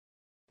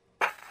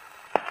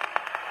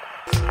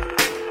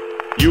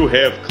You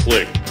have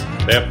clicked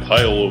that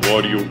pile of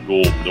audio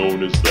gold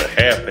known as the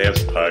Half-Ass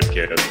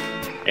Podcast.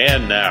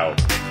 And now,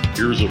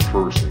 here's a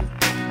person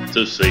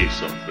to say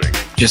something.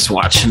 Just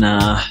watching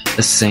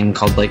this thing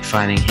called like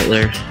Finding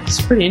Hitler.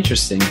 It's pretty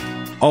interesting.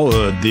 Oh,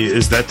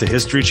 is that the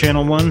History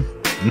Channel one?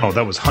 No,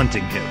 that was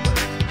Hunting Hitler.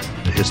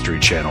 The History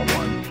Channel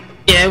one.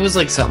 Yeah, it was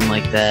like something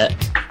like that.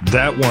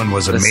 That one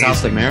was amazing.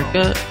 South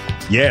America?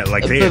 Yeah,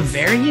 like a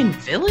Bavarian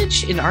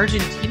village in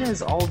Argentina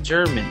is all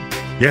German.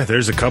 Yeah,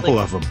 there's a couple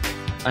of them.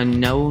 A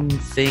known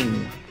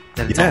thing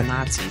that it's all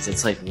Nazis.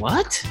 It's like,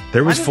 what?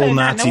 There was full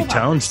Nazi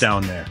towns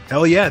down there.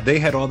 Hell yeah, they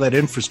had all that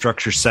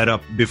infrastructure set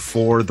up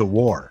before the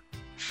war.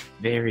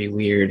 Very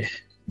weird.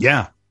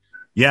 Yeah.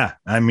 Yeah.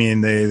 I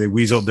mean, they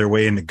weaseled their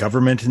way into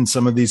government in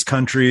some of these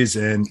countries.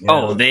 And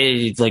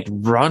they like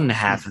run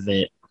half of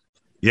it.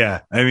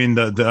 Yeah. I mean,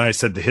 I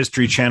said the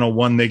History Channel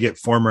one, they get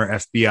former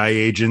FBI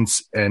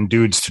agents and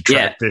dudes to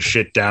track this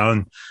shit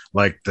down.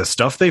 Like, the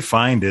stuff they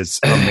find is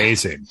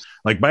amazing.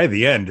 Like, by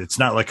the end, it's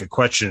not like a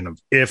question of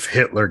if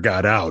Hitler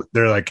got out.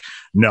 They're like,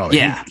 no,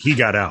 he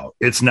got out.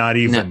 It's not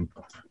even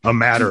a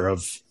matter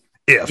of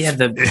if. Yeah,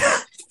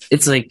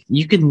 it's like,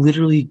 you can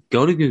literally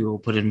go to Google,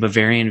 put in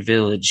Bavarian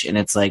village, and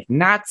it's like,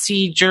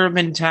 Nazi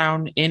German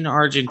town in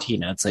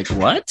Argentina. It's like,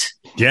 what?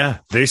 Yeah,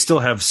 they still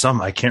have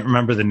some. I can't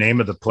remember the name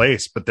of the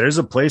place, but there's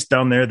a place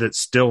down there that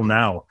still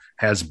now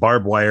has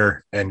barbed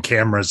wire and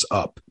cameras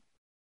up.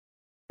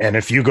 And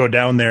if you go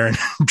down there and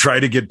try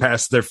to get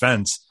past their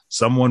fence,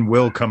 someone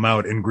will come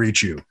out and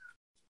greet you.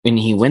 When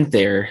he went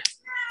there,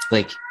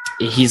 like,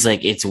 he's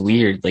like, it's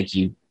weird. Like,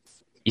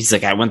 he's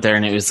like, I went there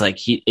and it was like,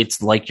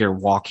 it's like you're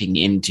walking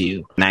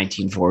into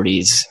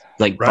 1940s,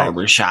 like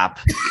barbershop,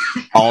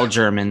 all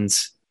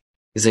Germans.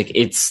 He's like,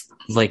 it's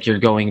like you're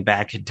going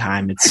back in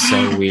time. It's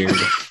so weird.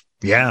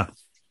 Yeah.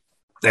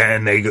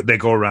 And they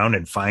go around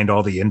and find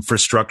all the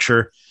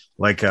infrastructure,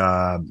 like,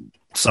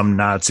 some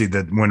Nazi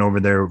that went over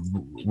there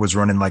was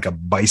running like a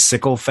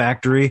bicycle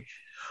factory.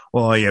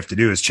 Well, all you have to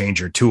do is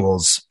change your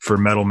tools for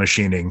metal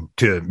machining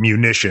to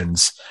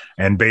munitions.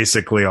 And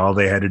basically all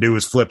they had to do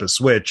was flip a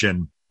switch,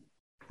 and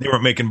they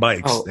weren't making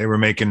bikes. They were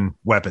making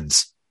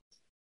weapons.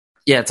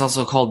 Yeah. It's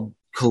also called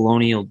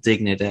Colonial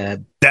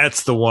Dignidad.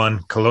 That's the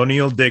one.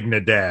 Colonial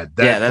Dignidad.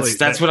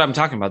 That's what I'm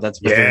talking about. That's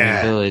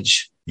Bavarian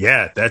village.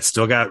 Yeah, that's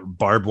still got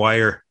barbed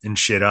wire and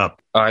shit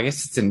up. Oh, I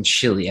guess it's in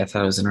Chile. I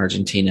thought it was in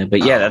Argentina.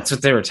 But yeah, that's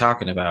what they were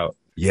talking about.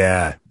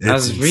 Yeah. I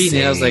was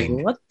reading it. I was like,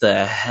 what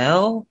the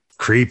hell?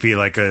 Creepy.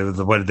 Like,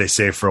 what did they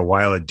say for a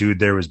while? A dude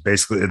there was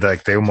basically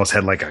like, they almost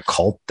had like a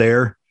cult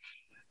there.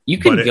 You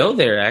can go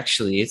there,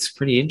 actually. It's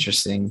pretty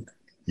interesting.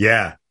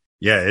 Yeah.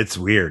 Yeah, it's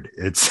weird.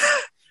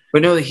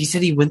 But no, he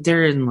said he went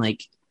there and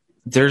like,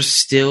 there's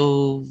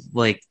still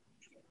like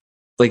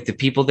the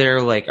people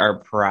there like are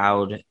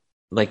proud.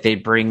 Like, they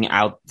bring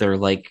out their,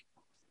 like,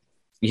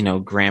 you know,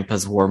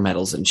 grandpa's war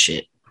medals and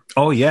shit.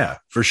 Oh, yeah,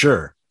 for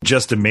sure.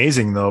 Just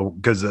amazing, though,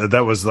 because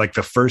that was, like,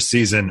 the first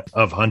season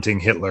of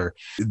Hunting Hitler.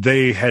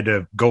 They had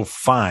to go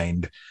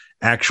find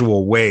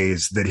actual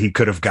ways that he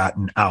could have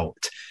gotten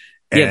out.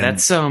 And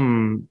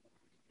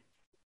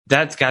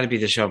that's got to be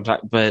the show I'm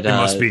talking. But it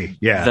must be,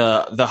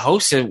 yeah. The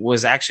host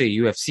was actually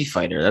a UFC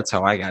fighter. That's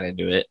how I got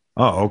into it.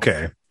 Oh,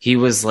 okay. He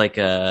was, like,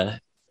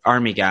 a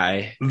army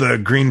guy. The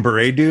Green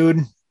Beret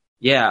dude?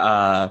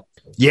 Yeah,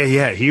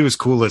 he was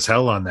cool as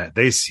hell on that.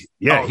 He's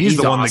the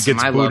one that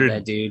gets booted. I love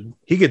that dude.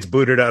 He gets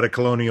booted out of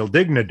Colonial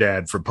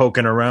Dignidad for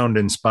poking around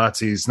in spots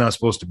he's not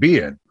supposed to be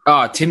in.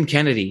 Oh, Tim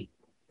Kennedy.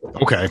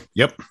 Okay,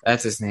 yep,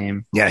 that's his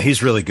name. Yeah,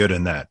 he's really good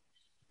in that.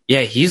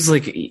 Yeah, he was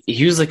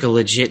like a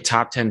legit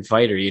top 10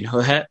 fighter. You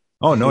know that?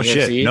 Oh no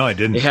shit! No, I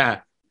didn't. Yeah.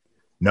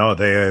 No,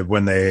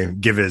 when they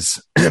give his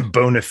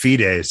bona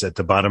fides at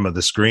the bottom of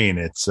the screen,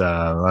 it's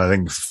I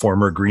think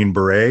former Green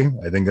Beret.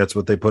 I think that's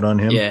what they put on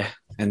him. Yeah.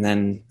 And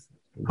then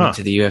went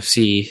to the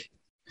UFC.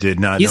 Did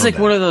not. He's like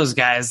that. one of those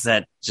guys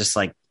that just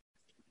like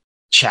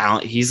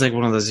challenge. He's like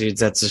one of those dudes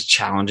that just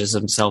challenges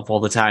himself all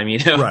the time, you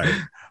know? Right.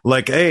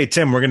 Like, hey,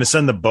 Tim, we're going to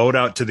send the boat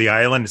out to the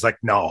island. He's like,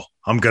 no,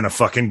 I'm going to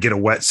fucking get a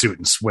wetsuit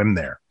and swim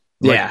there.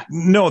 Like, yeah.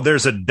 No,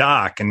 there's a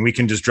dock and we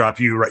can just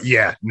drop you right.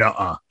 Yeah.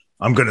 Nuh-uh.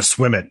 I'm going to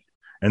swim it.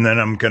 And then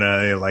I'm going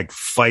to like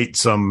fight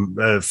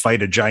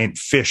a giant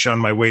fish on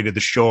my way to the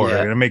shore. Yeah.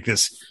 I'm going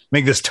to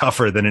make this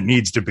tougher than it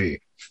needs to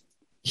be.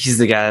 He's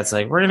the guy that's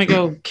like, we're going to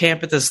go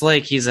camp at this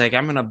lake. He's like,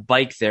 I'm going to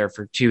bike there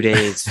for 2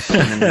 days.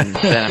 And then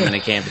I'm going to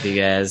camp with you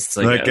guys. It's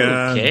like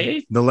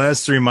okay. The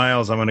last 3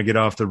 miles, I'm going to get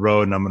off the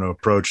road and I'm going to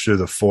approach through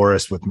the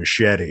forest with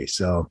machete.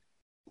 So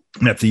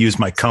I have to use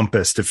my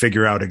compass to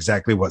figure out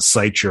exactly what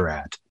site you're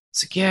at.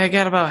 It's like, yeah, I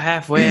got about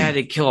halfway. I had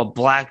to kill a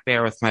black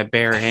bear with my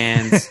bare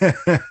hands.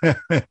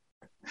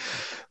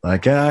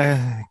 Like,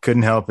 I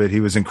couldn't help it.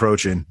 He was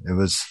encroaching. It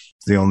was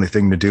the only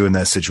thing to do in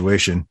that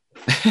situation.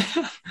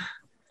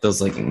 Those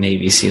like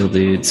Navy SEAL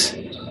dudes.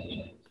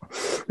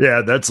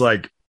 Yeah, that's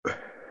like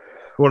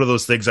one of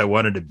those things I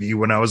wanted to be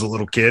when I was a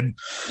little kid.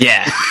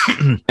 Yeah.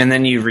 And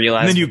then you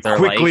realize, and then you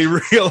quickly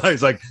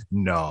realize, like,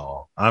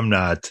 no, I'm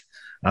not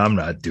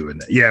doing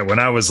that. Yeah, when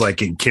I was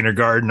like in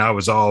kindergarten, I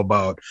was all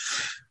about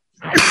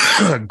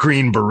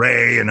Green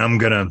Beret, and I'm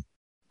gonna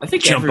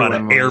jump out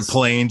of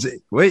airplanes.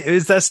 Wait,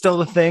 is that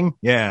still a thing?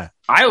 Yeah,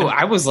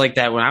 I was like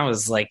that when I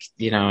was like,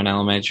 in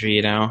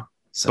elementary,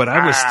 So, but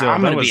I was still.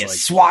 I'm going to be a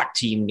SWAT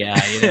team guy,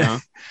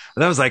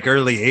 That was like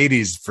early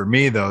 80s for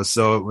me, though.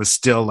 So it was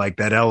still like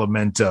that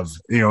element of,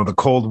 the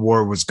Cold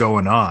War was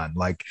going on.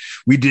 Like,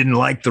 we didn't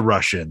like the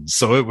Russians.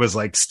 So it was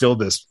like still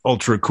this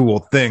ultra cool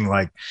thing.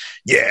 Like,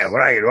 yeah,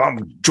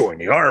 I'm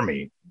joining the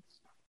army.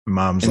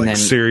 Mom's and like,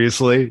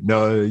 seriously?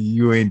 No,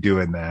 you ain't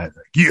doing that.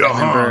 Yeah. I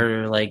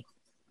remember like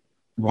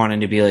wanting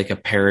to be like a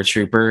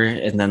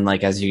paratrooper. And then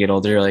like, as you get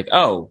older, you're like,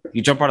 oh,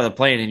 you jump out of the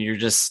plane and you're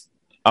just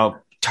a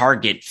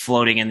target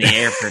floating in the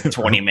air for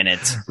 20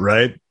 minutes.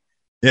 Right.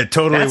 Yeah,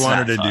 totally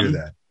wanted to do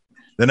that.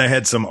 Then I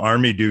had some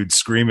army dude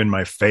scream in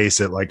my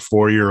face at like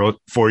 4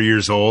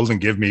 years old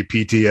and give me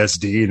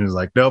PTSD, and was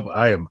like, nope,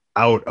 I am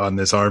out on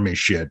this army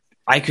shit.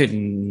 I could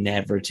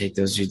never take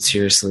those dudes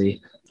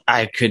seriously.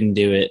 I couldn't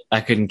do it.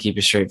 I couldn't keep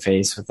a straight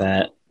face with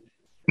that.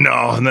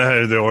 No, and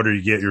then the older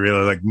you get, you're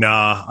really like,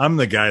 nah, I'm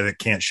the guy that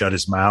can't shut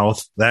his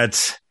mouth.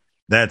 That's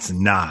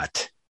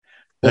not.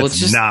 That's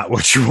just not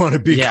what you want to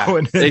be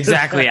going into.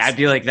 Exactly. I'd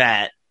be like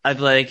that. I'd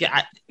be like,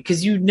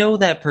 because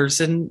that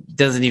person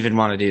doesn't even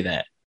want to do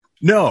that.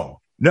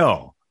 No.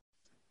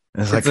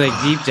 It's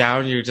like deep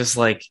down, you're just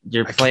like,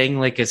 you're playing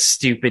like a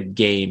stupid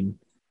game.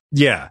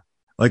 Yeah.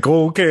 Like,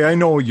 oh, okay, I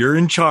know you're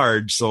in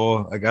charge,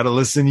 so I got to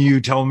listen to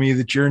you tell me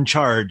that you're in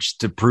charge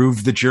to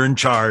prove that you're in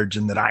charge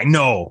and that I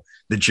know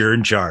that you're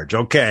in charge.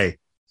 Okay.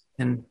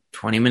 And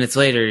 20 minutes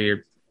later,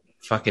 you're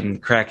fucking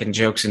cracking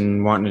jokes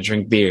and wanting to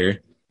drink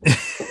beer.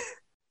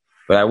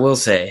 But I will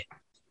say,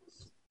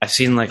 I've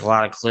seen like a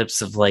lot of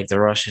clips of like the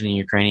Russian and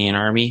Ukrainian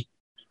army.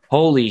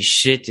 Holy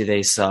shit, do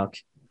they suck?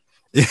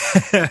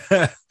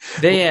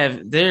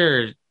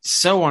 They're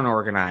so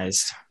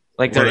unorganized.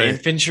 Like their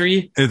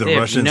infantry. The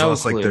Russians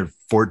lost like their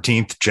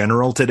 14th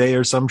general today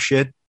or some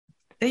shit.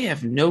 They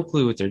have no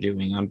clue what they're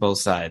doing on both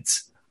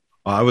sides.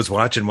 I was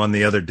watching one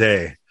the other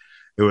day.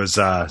 It was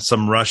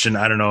some Russian,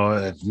 I don't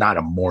know, not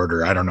a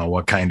mortar. I don't know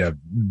what kind of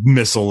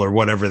missile or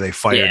whatever they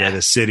fired at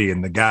a city.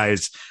 And the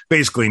guy's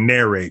basically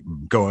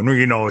narrating, going,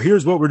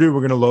 here's what we're doing.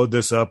 We're going to load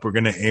this up. We're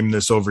going to aim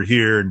this over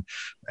here.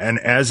 And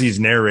as he's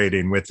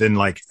narrating, within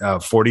like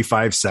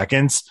 45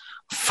 seconds,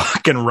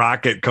 fucking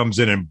rocket comes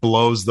in and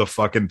blows the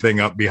fucking thing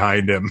up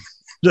behind him.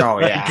 Oh,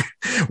 yeah.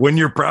 When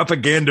your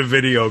propaganda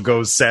video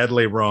goes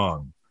sadly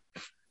wrong.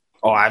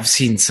 Oh, I've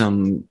seen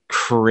some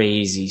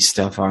crazy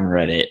stuff on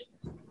Reddit.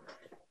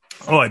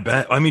 Oh, I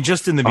bet. I mean,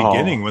 just in the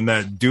beginning, when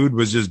that dude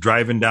was just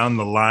driving down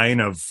the line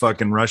of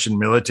fucking Russian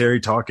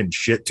military talking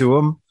shit to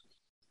him.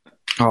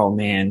 Oh,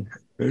 man.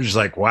 It was just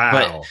like, wow.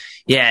 But,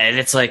 yeah, and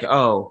it's like,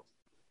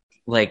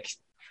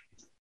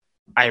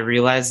 I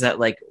realized that,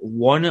 like,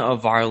 one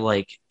of our,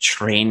 like,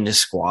 trained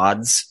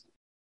squads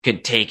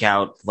could take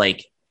out,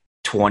 like,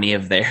 20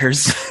 of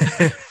theirs.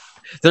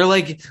 They're,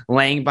 like,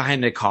 laying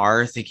behind a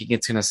car thinking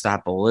it's going to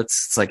stop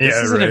bullets. It's like, this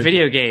isn't a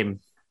video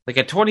game. Like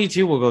a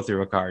 22 will go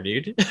through a car,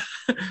 dude.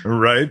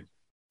 Right.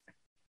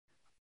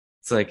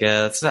 It's like,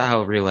 that's not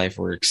how real life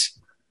works.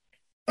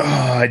 Oh,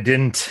 I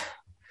didn't.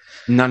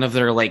 None of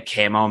their like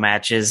camo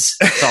matches.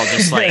 It's all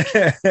just like,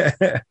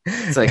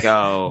 it's like,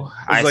 oh,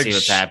 I see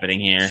what's happening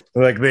here.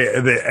 Like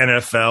the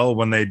NFL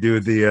when they do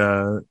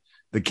the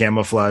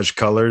camouflage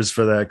colors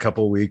for that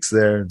couple weeks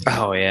there.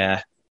 Oh,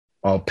 yeah.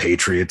 All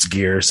Patriots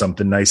gear,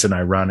 something nice and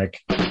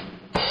ironic.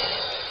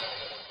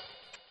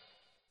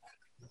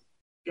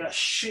 Got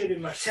shit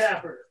in my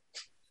tapper.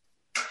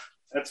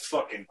 That's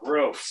fucking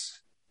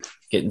gross.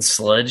 Getting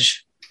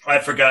sludge. I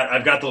forgot.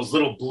 I've got those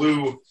little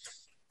blue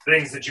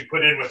things that you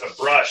put in with a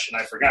brush, and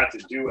I forgot to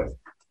do it.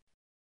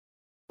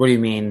 What do you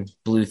mean,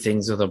 blue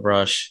things with a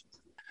brush?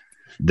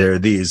 They're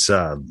these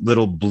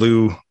little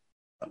blue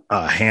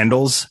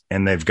handles,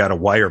 and they've got a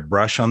wire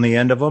brush on the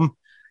end of them,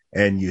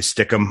 and you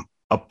stick them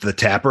up the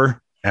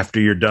tapper after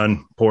you're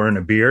done pouring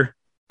a beer.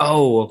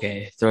 Oh,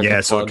 okay.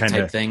 So kind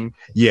of thing.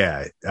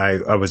 Yeah,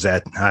 I was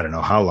at, I don't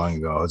know how long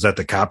ago. I was at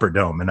the Copper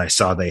Dome and I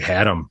saw they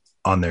had them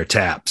on their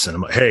taps, and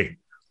I'm like, hey,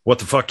 what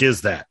the fuck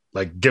is that?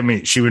 Like,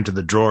 she went to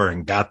the drawer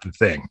and got the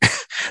thing.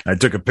 I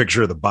took a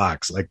picture of the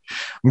box. Like,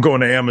 I'm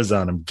going to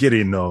Amazon. I'm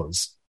getting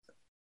those.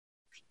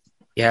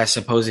 Yeah, I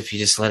suppose if you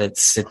just let it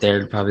sit there,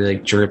 it'd probably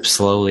like drip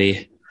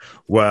slowly.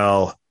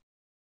 Well,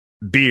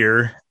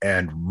 beer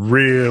and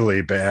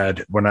really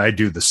bad when I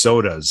do the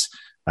sodas.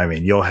 I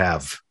mean, you'll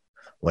have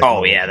like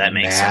that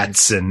makes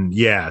sense. And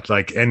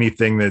like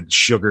anything that's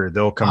sugar,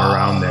 they'll come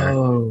around there.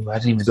 Oh, I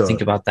didn't even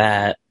think about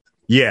that.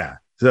 Yeah.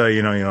 So,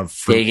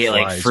 fruit they get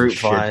like fruit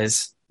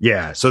flies.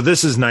 Yeah. So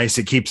this is nice.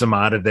 It keeps them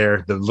out of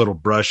there. The little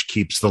brush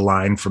keeps the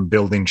line from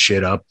building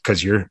shit up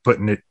because you're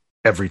putting it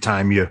every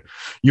time you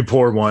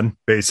pour one,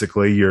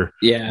 basically you're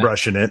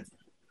brushing it.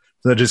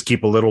 So just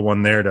keep a little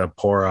one there to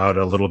pour out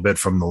a little bit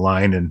from the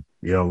line and,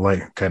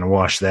 like kind of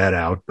wash that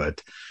out.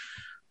 But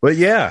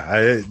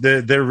yeah,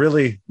 they're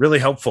really, really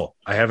helpful.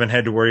 I haven't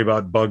had to worry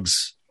about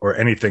bugs or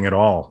anything at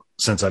all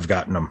since I've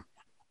gotten them.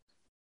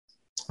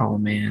 Oh,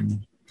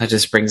 man. That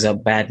just brings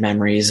up bad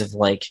memories of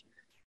like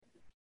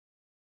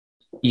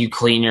you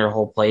clean your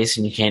whole place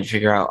and you can't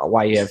figure out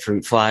why you have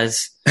fruit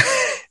flies.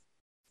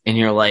 And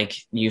you're like,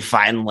 you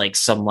find like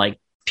some like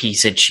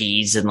piece of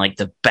cheese in like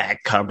the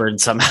back cupboard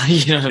somehow.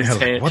 You know what I'm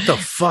saying? Like, what the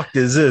fuck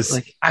is this?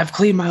 Like, I've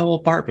cleaned my whole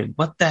apartment.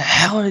 What the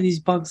hell are these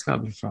bugs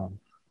coming from?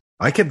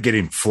 I kept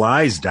getting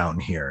flies down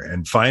here.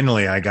 And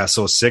finally, I got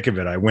so sick of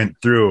it. I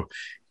went through,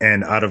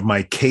 and out of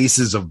my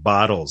cases of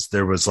bottles,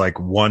 there was like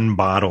one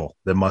bottle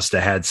that must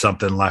have had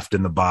something left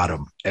in the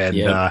bottom. And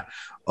it's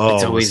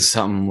always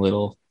something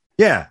little.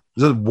 Yeah.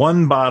 There's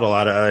one bottle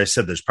out of, I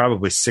said, there's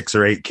probably 6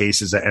 or 8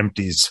 cases of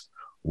empties,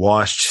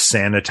 washed,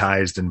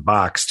 sanitized, and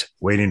boxed,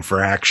 waiting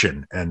for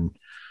action. And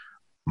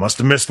must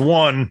have missed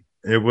one.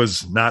 It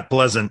was not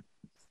pleasant.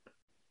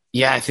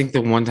 Yeah, I think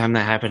the one time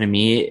that happened to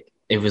me,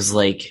 it was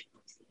like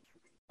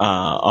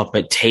a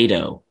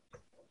potato.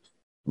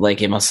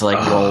 Like it must have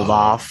like rolled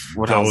off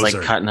when I was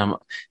like cutting them.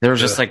 There was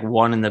just like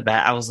one in the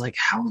back. I was like,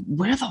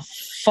 where the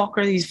fuck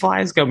are these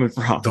flies coming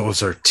from?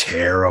 Those are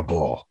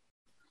terrible.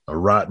 A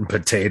rotten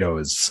potato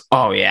is.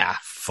 Oh, yeah.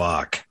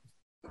 Fuck.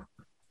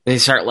 They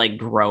start like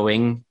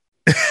growing.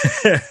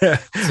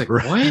 It's like,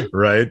 what?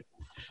 Right.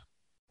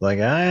 Like,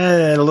 I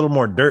had a little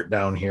more dirt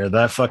down here.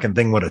 That fucking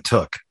thing would have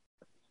took.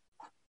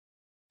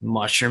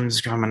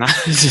 Mushrooms coming out.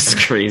 It's just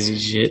crazy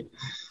shit.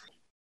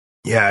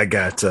 Yeah, I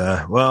got,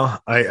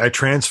 I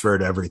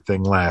transferred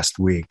everything last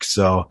week.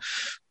 So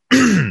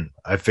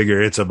I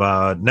figure it's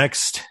about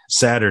next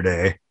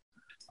Saturday.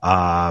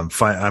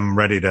 I'm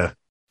ready to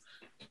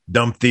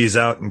dump these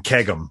out and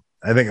keg them.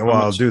 I think,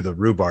 I'll do the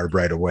rhubarb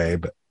right away.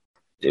 But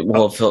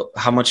well, Phil,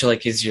 how much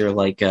like is your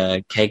like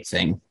keg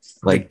thing?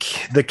 Like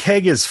the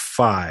keg is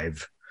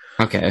 5.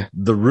 Okay.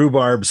 The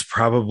rhubarb's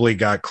probably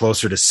got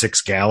closer to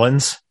 6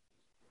 gallons.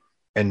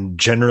 And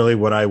generally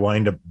what I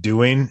wind up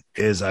doing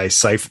is I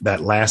siphon that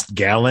last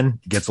gallon,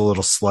 gets a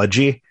little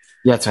sludgy.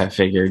 That's what I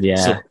figured. Yeah.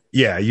 So,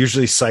 I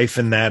usually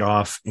siphon that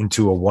off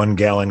into a 1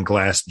 gallon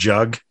glass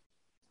jug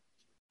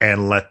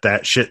and let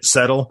that shit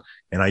settle.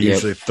 And I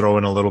usually throw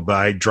in a little bit,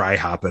 I dry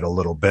hop it a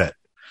little bit,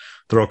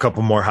 throw a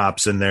couple more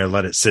hops in there,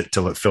 let it sit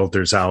till it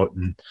filters out.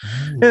 And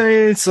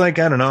it's like,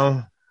 I don't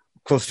know,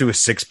 close to a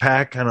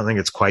 6-pack. I don't think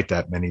it's quite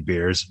that many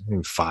beers,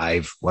 maybe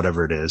 5,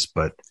 whatever it is.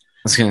 But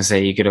I was going to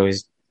say, you could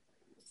always,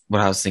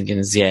 what I was thinking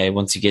is,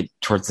 once you get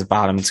towards the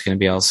bottom, it's going to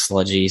be all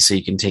sludgy. So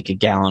you can take a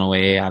gallon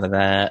away out of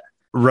that.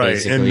 Right.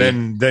 Basically.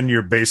 And then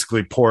you're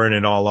basically pouring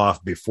it all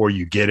off before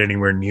you get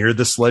anywhere near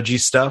the sludgy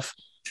stuff.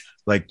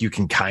 Like you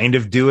can kind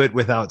of do it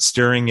without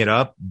stirring it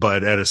up,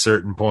 but at a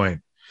certain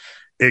point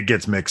it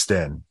gets mixed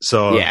in.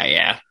 So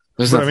yeah.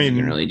 There's nothing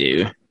you can really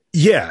do.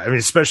 Yeah. I mean,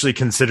 especially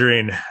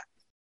considering,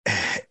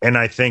 and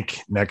I think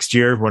next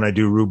year when I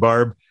do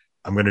rhubarb,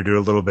 I'm going to do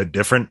a little bit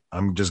different.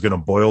 I'm just going to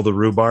boil the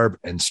rhubarb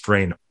and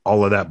strain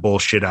all of that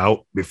bullshit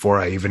out before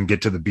I even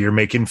get to the beer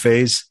making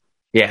phase.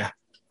 Yeah.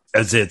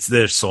 As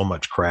there's so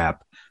much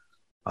crap.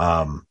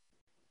 But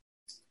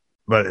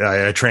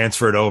I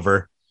transferred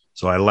over.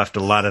 So I left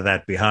a lot of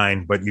that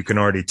behind, but you can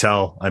already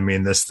tell. I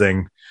mean, this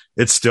thing,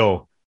 it's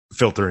still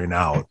filtering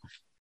out.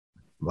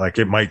 Like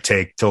it might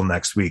take till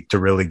next week to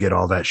really get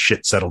all that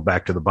shit settled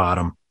back to the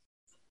bottom.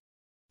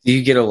 Do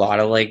you get a lot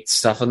of like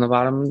stuff on the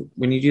bottom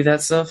when you do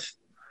that stuff?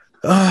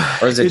 Or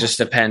does it just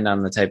depend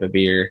on the type of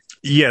beer?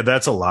 Yeah,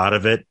 that's a lot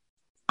of it.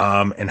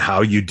 And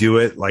how you do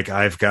it. Like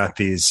I've got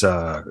these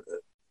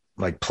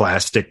like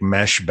plastic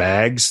mesh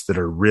bags that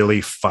are really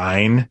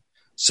fine.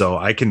 So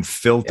I can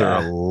filter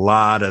a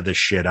lot of the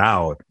shit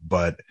out,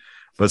 but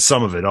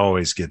some of it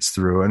always gets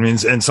through. I mean,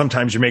 and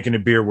sometimes you're making a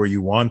beer where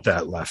you want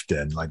that left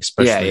in, like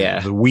especially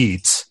the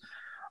wheats.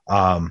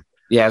 I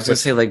was gonna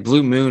say like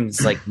Blue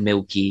Moon's like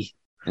milky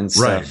and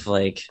stuff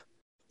like.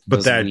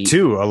 But that wheat.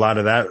 Too, a lot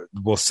of that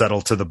will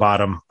settle to the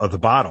bottom of the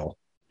bottle.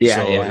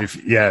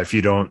 If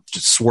you don't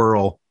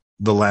swirl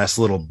the last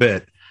little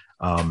bit,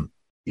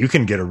 you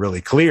can get a really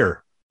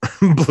clear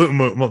Blue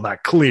Moon. Well,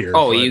 not clear.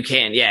 Oh, you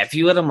can. Yeah. If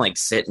you let them like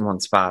sit in one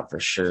spot for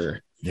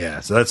sure. Yeah.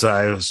 So that's,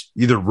 I was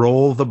either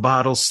roll the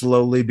bottle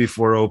slowly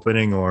before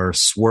opening or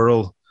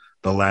swirl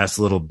the last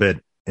little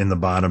bit in the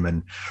bottom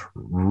and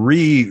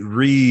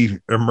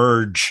re-emerge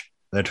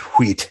that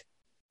wheat.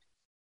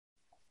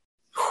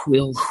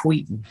 Will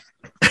Wheaton.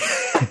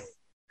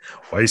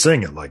 Why are you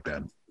saying it like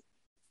that?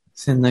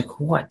 Saying like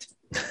what?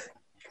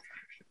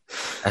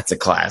 That's a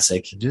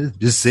classic.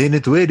 Just saying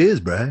it the way it is,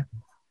 bro.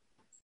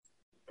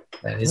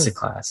 That is a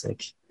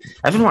classic.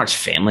 I haven't watched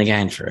Family Guy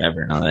in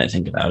forever now that I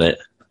think about it.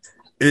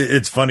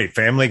 It's funny.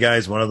 Family Guy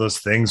is one of those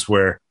things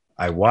where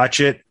I watch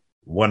it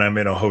when I'm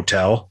in a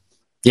hotel.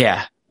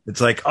 Yeah.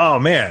 It's like, oh,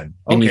 man.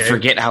 Okay. And you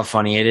forget how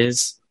funny it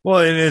is. Well,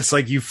 and it's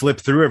like you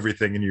flip through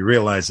everything and you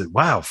realize that,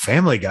 wow,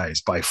 Family Guy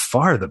is by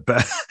far the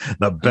best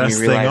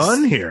thing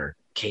on here.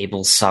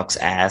 Cable sucks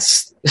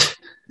ass.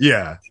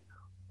 Yeah.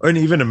 And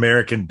even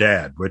American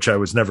Dad, which I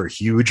was never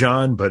huge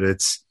on, but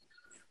it's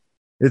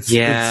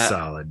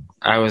solid.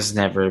 I was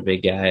never a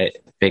big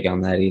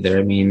on that either.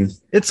 I mean,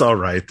 it's all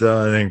right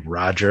though. I think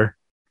Roger,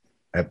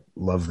 I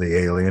love the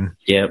alien.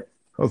 Yep.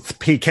 With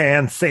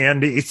pecan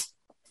sandies.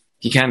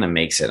 He kind of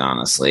makes it,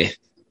 honestly.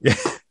 Yeah.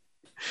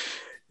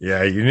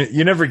 Yeah,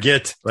 you never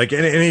get like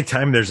any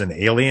time there's an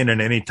alien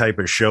in any type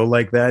of show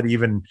like that,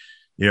 even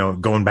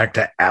going back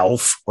to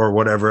Alf or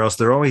whatever else,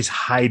 they're always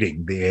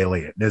hiding the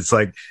alien. It's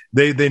like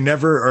they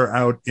never are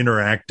out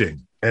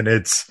interacting, and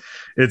it's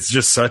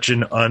just such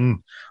an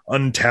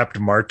untapped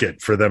market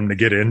for them to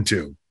get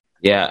into.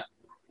 Yeah.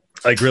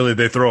 Like really,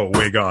 they throw a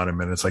wig on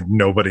him, and it's like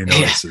nobody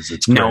notices.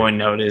 It's great. No one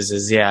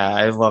notices. Yeah,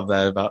 I love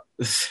that about.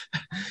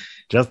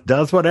 Just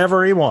does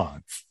whatever he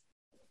wants.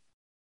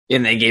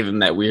 And they gave him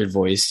that weird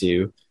voice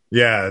too.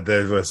 Yeah,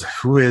 there was.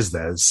 Who is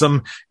that? It's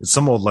some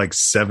old like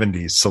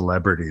 70s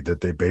celebrity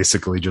that they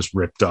basically just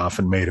ripped off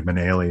and made him an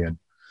alien.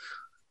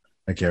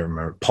 I can't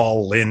remember.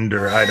 Paul Lind,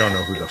 or I don't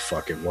know who the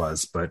fuck it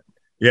was, but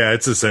yeah,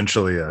 it's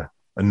essentially a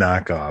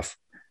knockoff.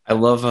 I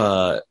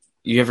love.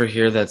 You ever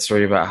hear that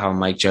story about how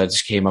Mike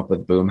Judge came up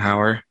with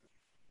Boomhauer?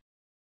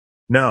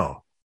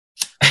 No.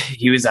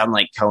 He was on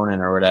like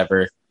Conan or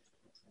whatever.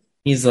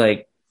 He's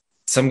like,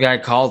 some guy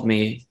called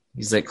me.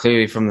 He's like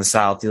clearly from the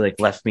South. He like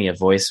left me a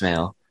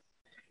voicemail.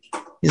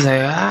 He's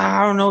like,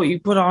 I don't know what you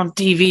put on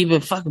TV,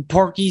 but fucking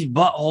Porky's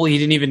butthole. He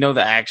didn't even know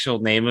the actual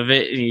name of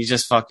it. And he's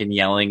just fucking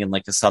yelling in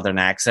like a Southern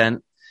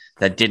accent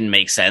that didn't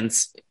make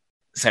sense.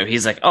 So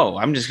he's like, oh,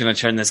 I'm just going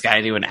to turn this guy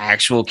into an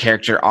actual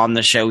character on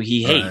the show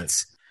he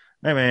hates.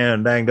 Hey,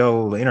 man, dang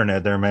old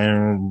internet there,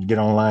 man. Get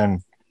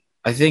online.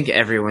 I think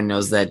everyone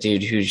knows that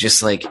dude who's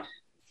just like,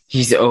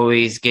 he's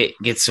always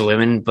gets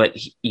women, but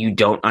you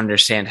don't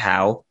understand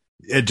how.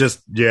 It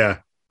just, yeah,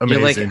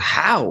 amazing. You're like,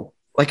 how?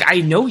 Like,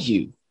 I know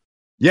you.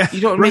 Yeah,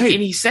 you don't make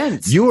any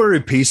sense. You are a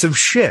piece of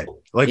shit.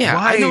 Like, yeah,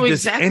 why I know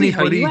does exactly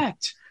anybody? How you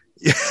act.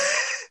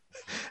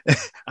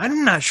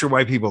 I'm not sure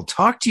why people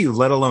talk to you,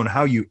 let alone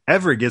how you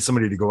ever get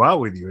somebody to go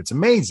out with you. It's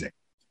amazing.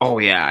 Oh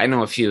yeah, I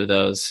know a few of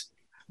those.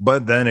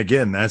 But then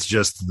again, that's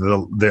just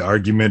the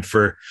argument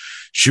for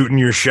shooting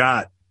your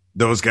shot.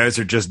 Those guys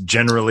are just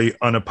generally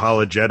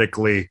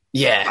unapologetically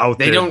out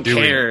there. They don't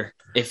care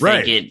if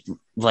they get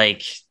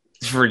like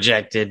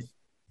rejected.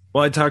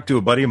 Well, I talked to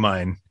a buddy of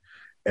mine,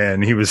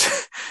 and he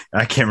was,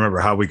 I can't remember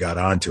how we got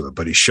onto it,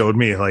 but he showed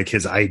me like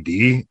his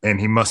ID, and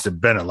he must have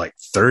been at like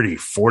 30,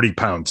 40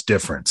 pounds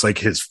difference. Like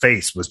his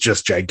face was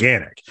just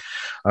gigantic.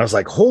 I was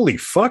like, holy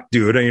fuck,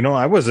 dude.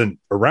 I wasn't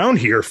around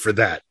here for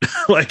that.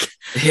 Like,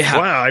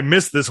 wow, I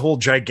missed this whole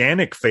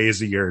gigantic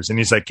phase of yours. And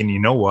he's like, and you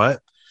know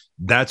what?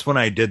 That's when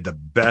I did the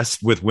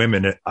best with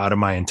women out of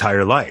my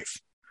entire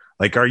life.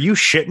 Like, are you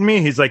shitting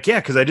me? He's like,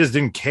 yeah, because I just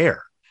didn't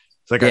care.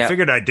 It's like, I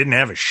figured I didn't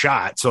have a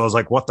shot. So I was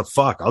like, what the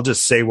fuck? I'll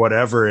just say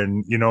whatever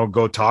and,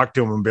 go talk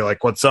to him and be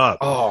like, what's up?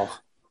 Oh,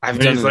 I've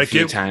done it a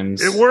few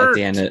times. It worked.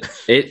 At the end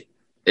of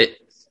it.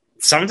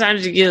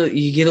 Sometimes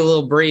you get a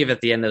little brave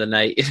at the end of the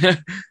night.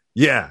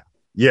 Yeah.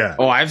 Yeah.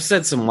 Oh, I've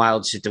said some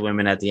wild shit to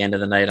women at the end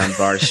of the night on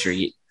Bar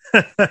Street.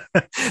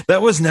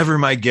 That was never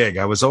my gig.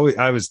 I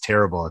was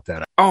terrible at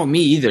that. Oh, me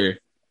either.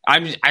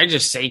 I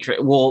just say,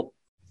 well,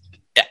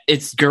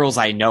 it's girls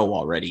I know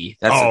already.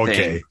 That's the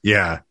thing. Okay.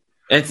 Yeah.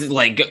 It's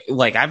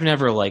like I've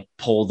never like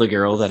pulled a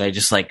girl that I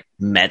just like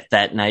met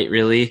that night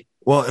really.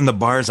 Well, and the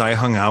bars I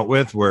hung out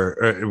with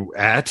were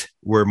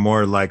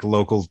more like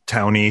local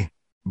towny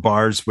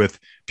bars with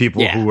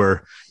people who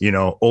were,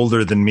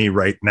 older than me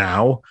right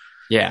now.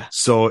 Yeah.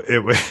 So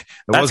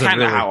that's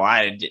kind of really how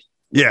I did.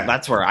 Yeah.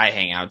 That's where I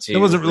hang out too. It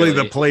wasn't really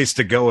the place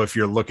to go if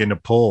you're looking to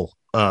pull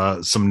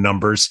some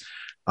numbers.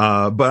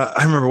 But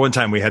I remember one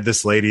time we had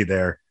this lady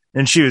there,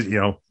 and she was,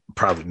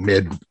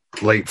 probably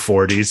late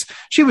 40s.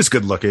 She was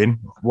good looking,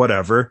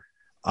 whatever.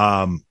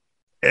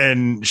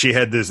 And she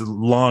had this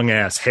long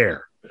ass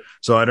hair.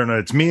 So I don't know.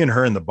 It's me and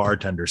her and the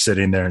bartender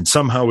sitting there. And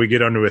somehow we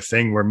get onto a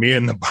thing where me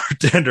and the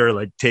bartender are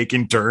like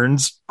taking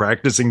turns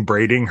practicing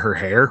braiding her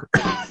hair.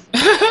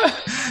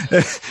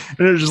 And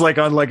it was just like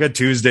on like a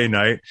Tuesday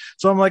night.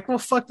 So I'm like, well,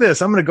 fuck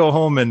this. I'm going to go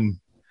home and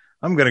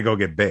I'm going to go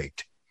get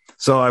baked.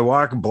 So I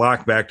walk a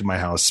block back to my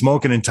house,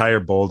 smoke an entire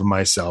bowl to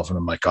myself. And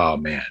I'm like, oh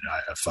man,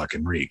 I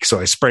fucking reek. So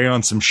I spray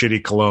on some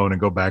shitty cologne and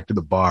go back to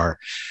the bar.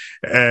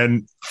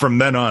 And from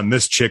then on,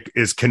 this chick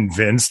is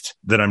convinced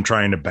that I'm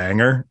trying to bang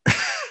her.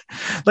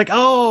 Like,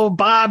 oh,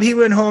 Bob, he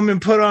went home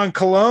and put on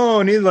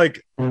cologne. He's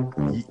like,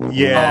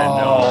 yeah,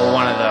 no,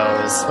 one of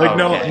those. Like,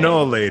 okay.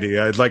 no, lady.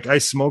 I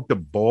smoked a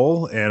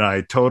bowl and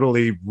I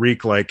totally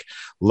reek like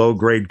low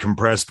grade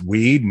compressed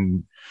weed.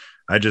 And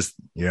I just,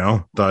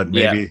 thought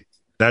maybe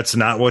that's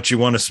not what you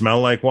want to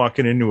smell like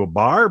walking into a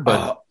bar.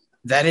 But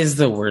that is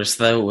the worst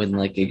though, when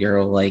like a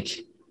girl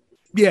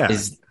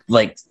is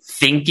like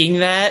thinking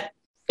that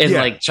and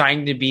like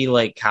trying to be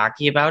like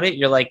cocky about it.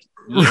 You're like,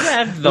 you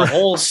have the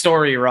whole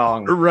story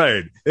wrong.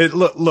 Right.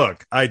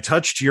 Look, I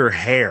touched your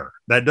hair.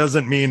 That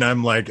doesn't mean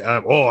I'm like,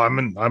 I'm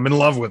in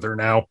love with her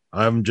now.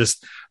 I'm going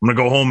to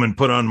go home and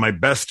put on my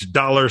best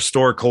dollar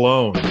store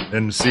cologne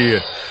and see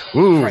it.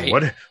 Ooh,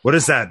 right. What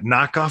is that?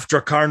 Knockoff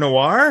Dracar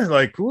Noir?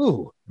 Like,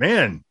 ooh,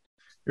 man,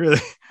 you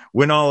really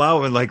went all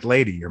out with like,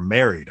 lady, you're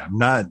married. I'm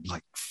not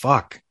like,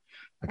 fuck.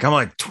 Like, I'm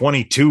like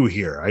 22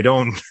 here. I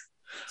don't.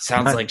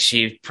 Sounds like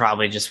she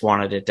probably just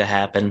wanted it to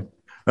happen.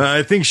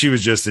 I think she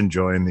was just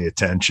enjoying the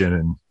attention,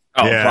 and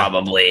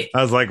probably.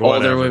 I was like,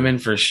 whatever. Older women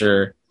for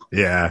sure.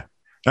 Yeah,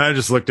 I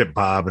just looked at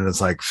Bob and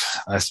it's like,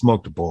 I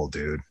smoked a bowl,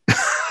 dude.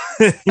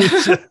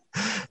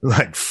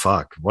 Like,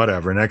 fuck,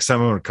 whatever. Next time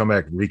I'm going to come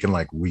back reeking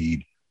like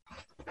weed.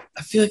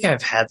 I feel like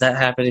I've had that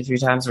happen a few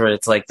times where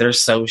it's like they're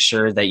so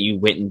sure that you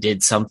went and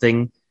did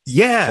something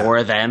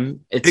for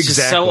them. It's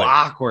just so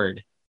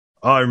awkward.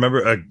 Oh, I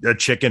remember a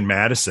chick in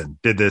Madison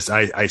did this.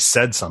 I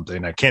said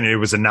something. It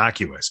was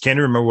innocuous. Can't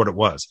even remember what it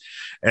was.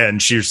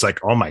 And she was like,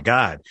 oh my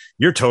God,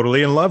 you're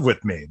totally in love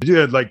with me.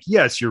 Dude, like,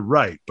 yes, you're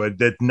right. But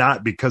that's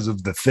not because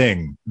of the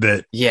thing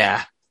that.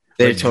 Yeah.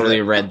 They totally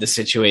read the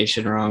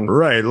situation wrong.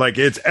 Right. Like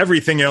it's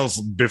everything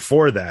else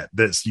before that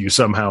you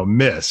somehow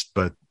missed.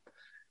 But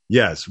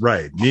yes,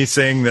 right. Me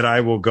saying that I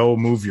will go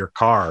move your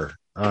car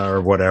or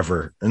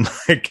whatever. And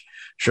like,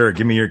 sure,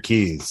 give me your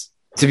keys.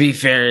 To be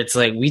fair, it's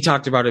like we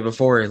talked about it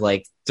before.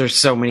 Like there's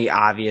so many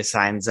obvious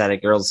signs that a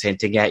girl's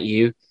hinting at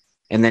you.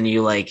 And then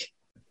you like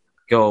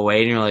go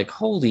away and you're like,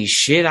 holy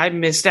shit, I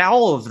missed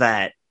all of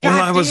that.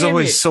 Well, I was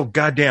always so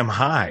goddamn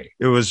high.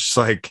 It was just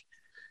like,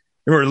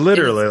 you were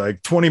literally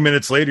like 20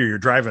 minutes later, you're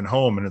driving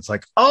home and it's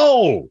like,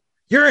 oh,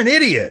 you're an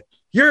idiot.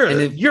 You're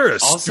a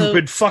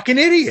stupid fucking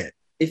idiot.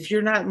 If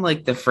you're not in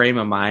like the frame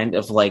of mind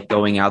of like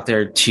going out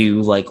there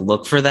to like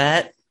look for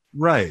that,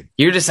 right?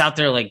 You're just out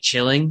there like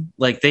chilling.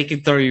 Like they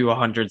could throw you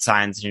 100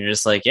 signs and you're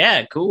just like,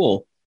 yeah,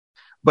 cool.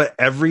 But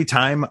every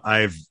time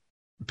I've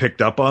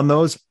picked up on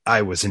those,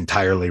 I was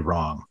entirely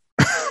wrong.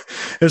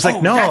 It's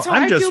like, no,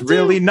 I'm just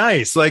really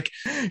nice. Like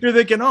you're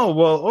thinking, oh,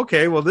 well,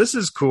 okay, well, this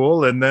is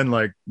cool. And then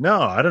like, no,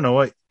 I don't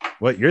know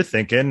what you're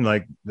thinking.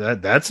 Like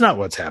that's not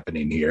what's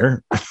happening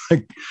here.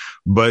 Like,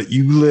 but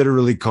you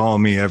literally call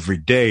me every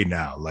day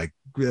now. Like,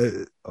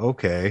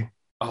 okay.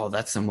 Oh,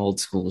 that's some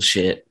old school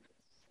shit.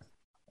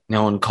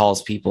 No one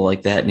calls people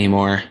like that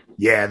anymore.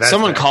 Yeah.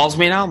 Someone calls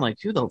me now. I'm like,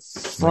 who the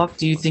fuck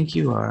do you think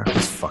you are?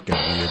 This fucking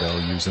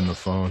weirdo using the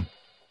phone.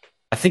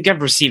 I think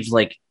I've received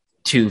like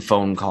 2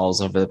 phone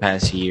calls over the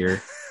past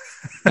year.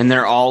 And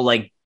they're all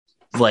like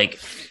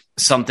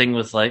something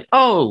with like,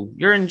 oh,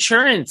 your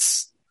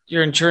insurance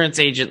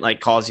agent like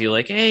calls you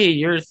like, hey,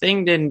 your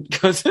thing didn't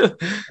go through.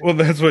 Well,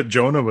 that's what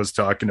Jonah was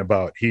talking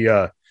about. He,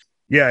 I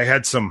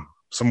had some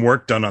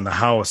work done on the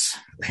house.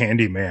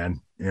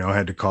 Handyman, I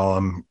had to call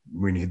him.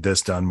 We need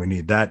this done. We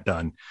need that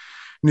done.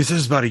 And he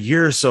says about a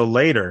year or so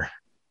later,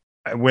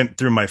 I went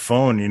through my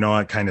phone,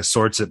 it kind of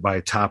sorts it by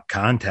top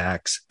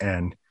contacts.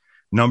 And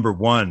number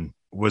 1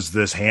 was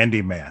this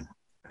handyman,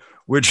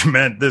 which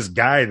meant this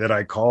guy that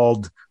I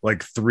called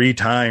like 3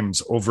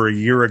 times over a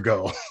year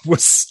ago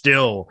was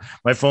still,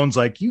 my phone's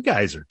like, you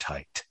guys are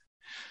tight.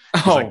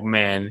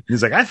 Man.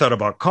 He's like, I thought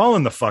about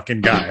calling the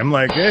fucking guy. I'm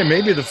like, hey,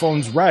 maybe the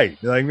phone's right.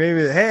 Like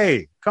maybe,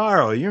 hey,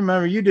 Carl, you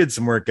remember you did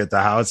some work at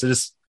the house. I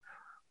just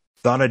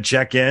thought I'd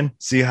check in,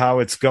 see how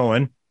it's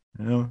going.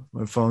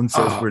 My phone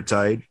says we're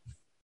tight.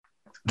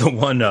 The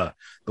one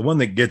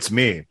that gets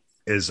me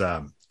is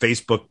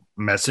Facebook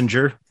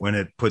Messenger when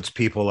it puts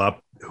people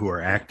up who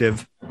are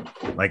active,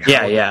 like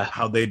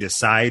how they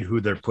decide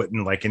who they're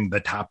putting like in the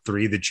top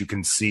 3 that you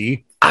can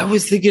see. I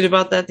was thinking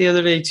about that the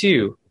other day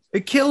too.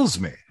 It kills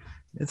me.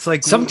 It's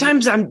like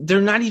sometimes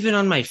they're not even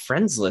on my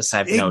friends list.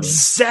 I've noticed.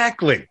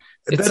 Exactly.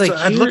 It's like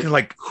I'm looking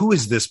like, who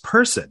is this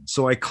person?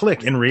 So I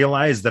click and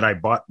realize that I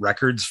bought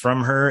records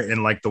from her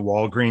in like the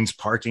Walgreens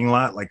parking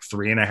lot like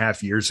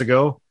 3.5 years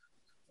ago.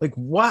 Like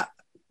what?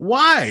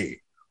 Why?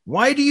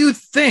 Why do you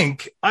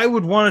think I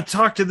would want to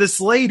talk to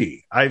this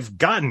lady? I've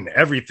gotten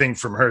everything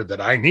from her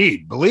that I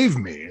need. Believe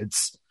me,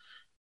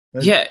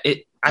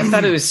 I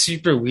thought it was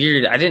super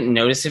weird. I didn't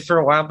notice it for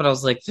a while, but I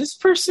was like, this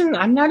person,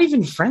 I'm not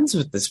even friends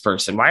with this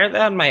person. Why are they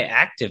on my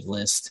active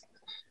list?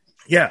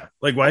 Yeah.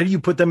 Like, why do you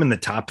put them in the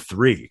top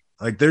 3?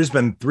 Like, there's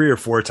been 3 or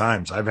 4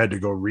 times I've had to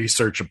go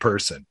research a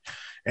person.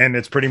 And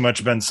it's pretty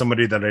much been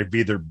somebody that I've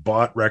either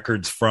bought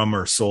records from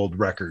or sold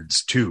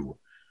records to.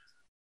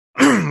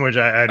 Which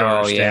I don't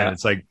understand. Yeah.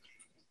 It's like,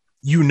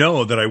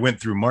 that I went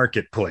through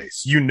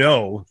Marketplace.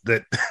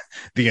 That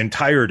the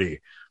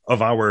entirety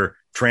of our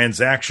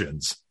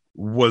transactions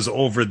was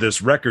over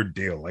this record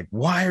deal. Like,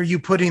 why are you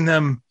putting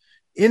them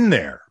in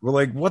there? We're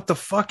like, what the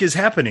fuck is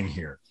happening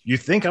here? You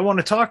think I want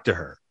to talk to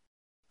her?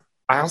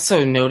 I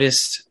also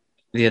noticed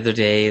the other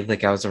day,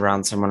 like I was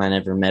around someone I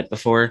never met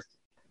before.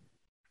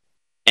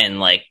 And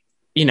like,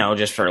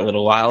 just for a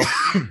little while.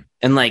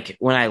 And like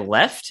when I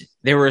left,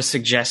 they were a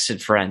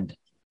suggested friend.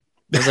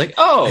 I was like,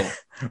 oh,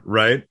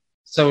 right.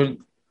 So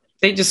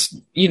they just,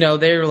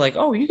 they were like,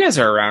 oh, you guys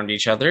are around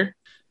each other.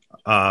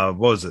 What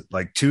was it?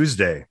 Like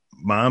Tuesday,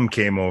 Mom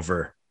came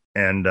over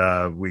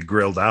and we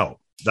grilled out.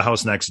 The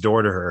house next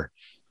door to her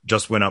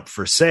just went up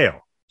for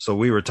sale. So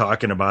we were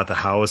talking about the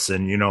house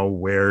and,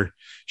 where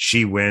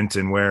she went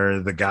and where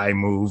the guy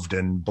moved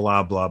and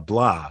blah, blah,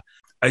 blah.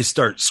 I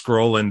start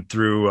scrolling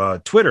through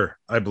Twitter,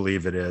 I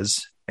believe it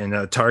is, and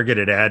a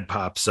targeted ad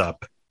pops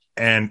up.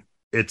 And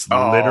it's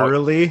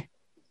literally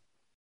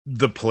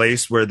the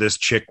place where this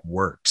chick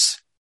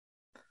works.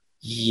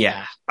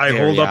 Yeah. I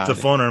hold up the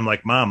phone and I'm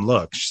like, Mom,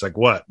 look. She's like,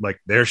 what?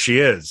 Like, there she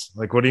is.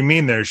 Like, what do you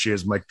mean there she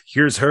is? I'm like,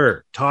 here's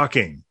her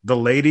talking. The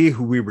lady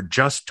who we were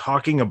just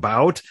talking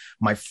about,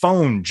 my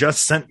phone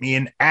just sent me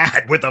an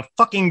ad with a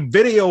fucking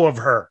video of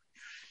her.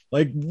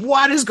 Like,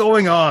 what is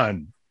going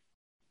on?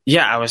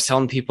 Yeah, I was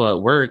telling people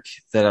at work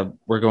that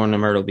we're going to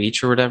Myrtle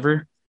Beach or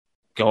whatever.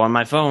 Go on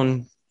my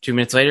phone. 2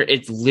 minutes later,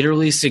 it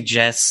literally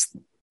suggests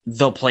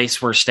the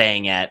place we're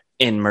staying at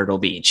in Myrtle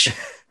Beach.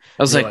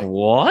 I was like,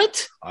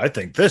 what? I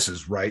think this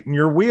is right in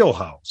your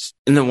wheelhouse.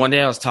 And then one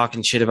day I was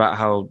talking shit about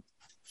how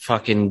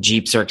fucking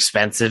Jeeps are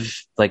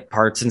expensive, like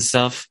parts and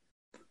stuff.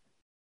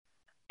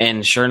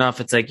 And sure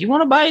enough, it's like, you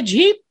want to buy a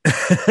Jeep?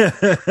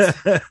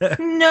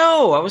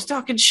 No, I was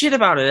talking shit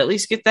about it. At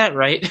least get that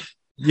right.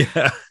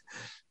 Yeah.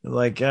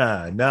 Like,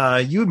 nah,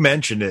 you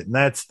mentioned it. And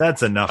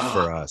that's enough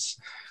for us.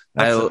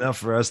 That's enough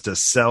for us to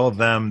sell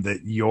them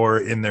that you're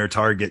in their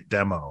target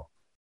demo.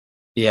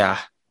 Yeah.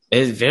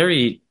 It's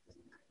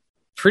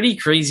pretty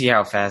crazy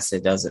how fast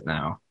it does it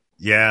now.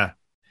 Yeah.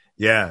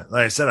 Yeah.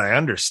 Like I said, I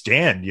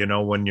understand,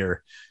 when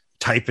you're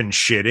typing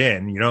shit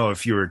in,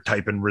 if you were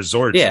typing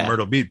resorts in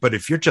Myrtle Beach, but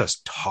if you're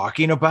just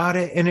talking about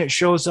it and it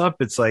shows up,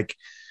 it's like,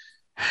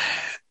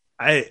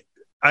 I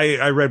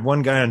read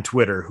one guy on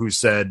Twitter who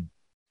said,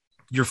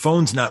 your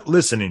phone's not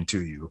listening to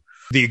you.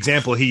 The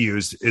example he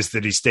used is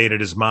that he stayed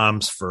at his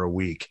mom's for a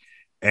week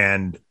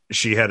and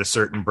she had a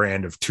certain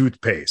brand of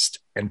toothpaste.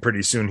 And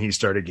pretty soon he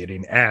started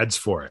getting ads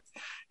for it.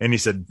 And he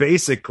said,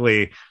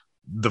 basically,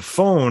 the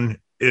phone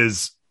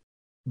is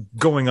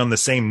going on the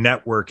same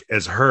network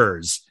as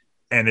hers.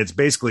 And it's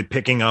basically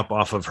picking up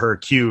off of her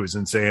cues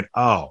and saying,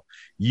 oh,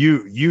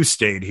 you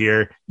stayed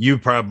here. You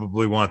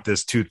probably want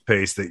this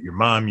toothpaste that your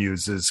mom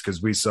uses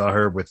because we saw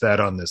her with that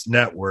on this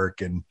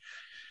network. And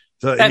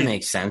so that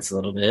makes sense a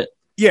little bit.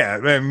 Yeah,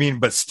 I mean,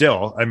 but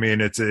still, I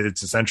mean, it's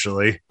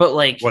essentially. But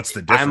like, what's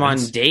the difference? I'm on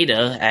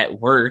data at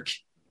work.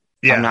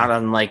 Yeah. I'm not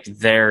on like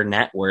their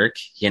network,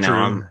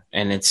 and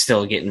it's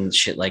still getting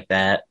shit like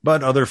that.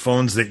 But other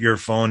phones that your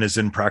phone is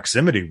in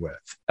proximity with.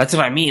 That's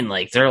what I mean.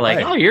 Like they're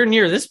like, oh, you're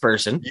near this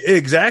person.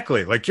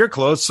 Exactly. Like you're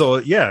close. So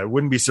yeah, it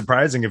wouldn't be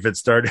surprising if it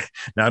started.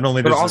 Not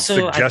only does it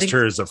suggest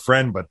her as a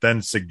friend, but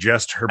then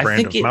suggest her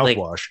brand of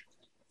mouthwash.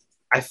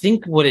 I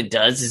think what it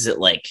does is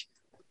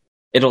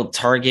it'll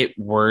target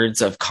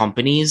words of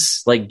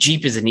companies. Like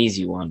Jeep is an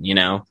easy one,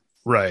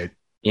 Right.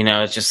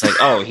 It's just like,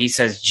 oh, he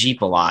says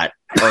Jeep a lot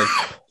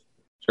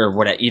or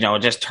what,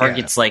 it just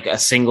targets like a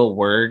single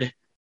word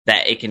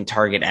that it can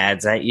target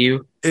ads at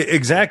you.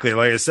 Exactly.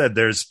 Like I said,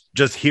 there's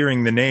just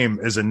hearing the name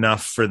is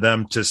enough for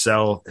them to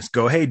sell.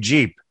 Go, hey,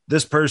 Jeep,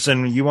 this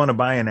person, you want to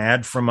buy an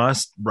ad from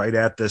us right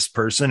at this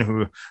person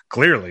who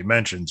clearly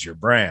mentions your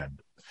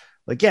brand.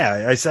 Like,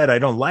 yeah, I said I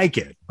don't like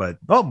it, but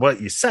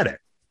you said it.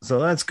 So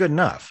that's good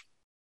enough.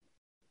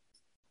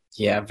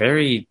 Yeah,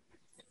 very.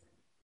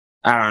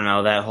 I don't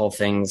know. That whole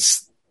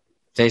thing's.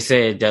 They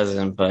say it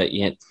doesn't, but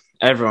yet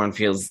everyone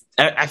feels.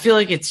 I feel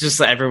like it's just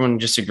everyone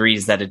just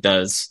agrees that it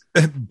does.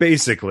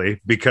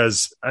 Basically,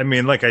 because I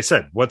mean, like I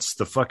said, what's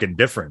the fucking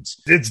difference?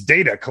 It's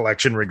data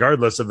collection,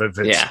 regardless of if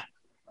it's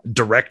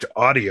direct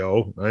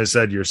audio. I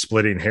said you're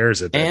splitting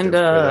hairs at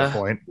that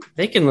point.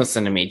 They can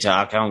listen to me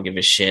talk. I don't give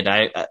a shit.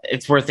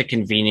 It's worth the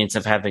convenience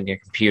of having a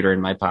computer in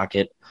my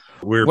pocket.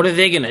 What are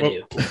they going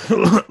to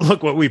do?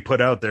 Look what we put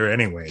out there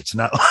anyway. It's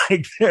not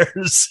like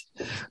there's...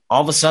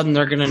 All of a sudden,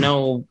 they're going to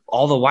know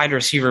all the wide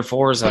receiver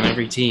fours on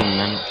every team.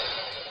 And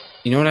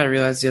you know what I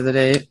realized the other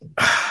day?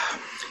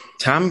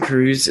 Tom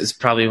Cruise is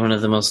probably one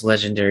of the most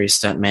legendary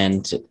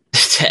stuntmen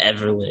to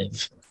ever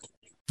live.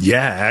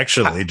 Yeah,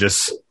 actually,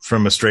 just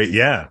from a straight...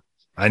 Yeah.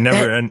 I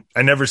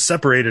never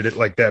separated it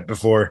like that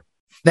before.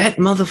 That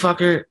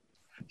motherfucker...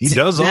 He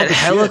does all the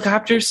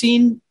helicopter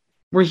scene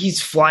where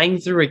he's flying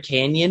through a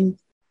canyon...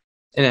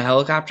 in a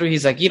helicopter,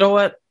 he's like, you know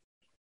what?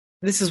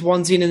 This is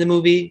one scene in the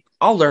movie.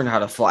 I'll learn how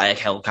to fly a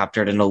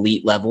helicopter at an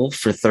elite level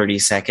for 30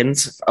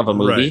 seconds of a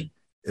movie. Right.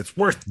 It's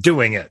worth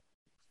doing it.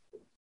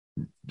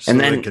 So and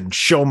then I can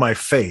show my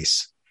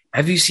face.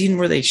 Have you seen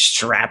where they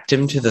strapped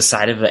him to the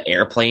side of an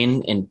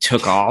airplane and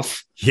took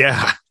off?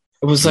 Yeah.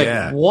 It was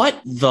like, what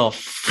the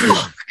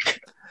fuck?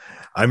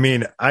 I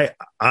mean, I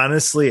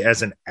honestly,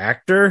 as an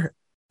actor,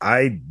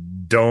 I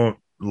don't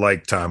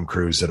like Tom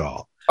Cruise at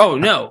all. Oh,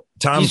 no.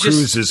 Tom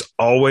Cruise is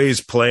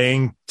always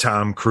playing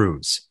Tom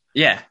Cruise.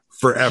 Yeah.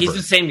 Forever. He's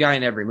the same guy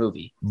in every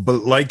movie.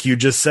 But like you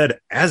just said,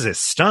 as a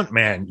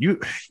stuntman, you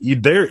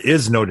there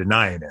is no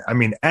denying it. I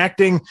mean,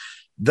 acting,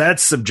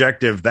 that's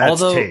subjective. That's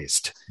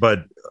taste.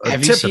 But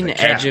have you seen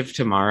Edge of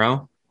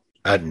Tomorrow?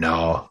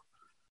 No.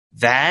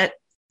 That,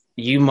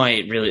 you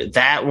might really...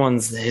 That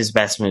one's his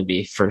best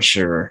movie, for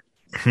sure.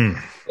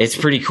 It's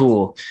pretty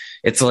cool.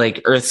 It's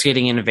like Earth's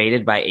getting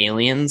invaded by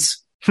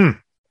aliens.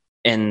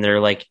 And they're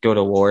like, go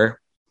to war.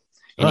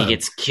 And he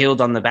gets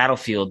killed on the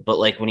battlefield. But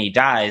like when he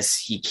dies,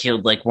 he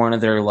killed like one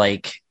of their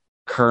like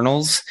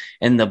colonels,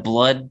 and the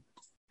blood.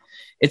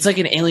 It's like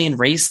an alien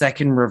race that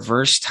can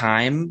reverse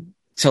time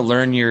to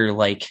learn your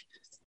like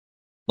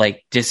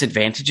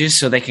disadvantages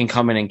so they can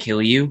come in and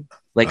kill you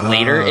like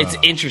later. It's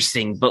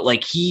interesting. But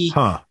like he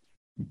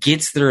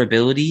gets their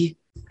ability.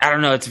 I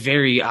don't know. It's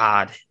very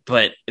odd,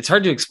 but it's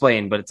hard to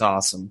explain, but it's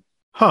awesome.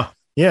 Huh.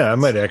 Yeah, I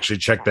might actually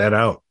check that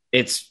out.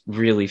 It's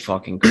really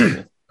fucking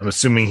cool. I'm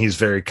assuming he's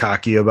very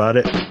cocky about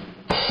it.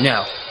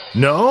 No.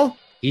 No?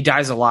 He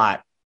dies a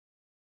lot.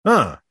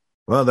 Huh.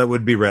 Well, that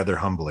would be rather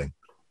humbling.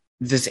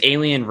 This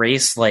alien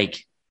race,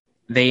 like,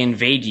 they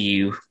invade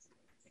you,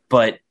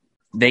 but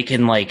they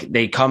can, like,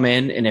 they come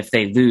in, and if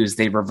they lose,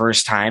 they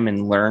reverse time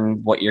and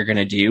learn what you're going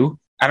to do.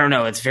 I don't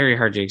know. It's very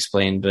hard to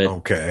explain, but...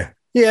 Okay.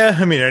 Yeah,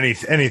 I mean,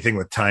 anything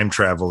with time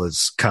travel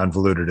is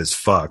convoluted as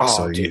fuck,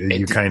 so dude,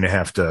 you kind of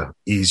have to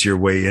ease your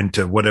way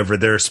into whatever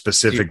their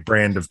specific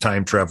brand of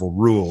time travel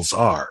rules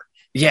are.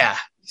 Yeah.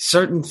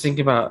 Certain think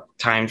about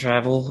time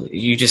travel,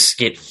 you just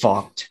get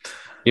fucked.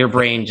 Your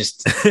brain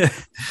just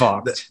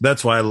fucked.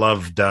 That's why I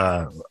loved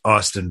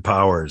Austin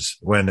Powers,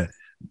 when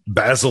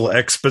Basil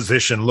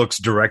Exposition looks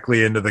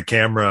directly into the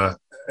camera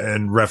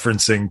and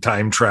referencing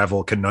time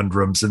travel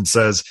conundrums and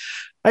says,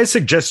 I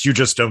suggest you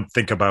just don't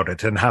think about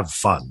it and have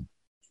fun.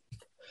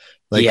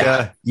 Like,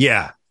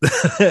 yeah.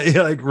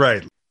 You're like,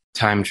 right.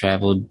 Time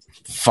travel,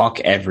 fuck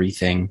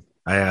everything.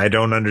 I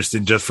don't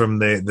understand, just from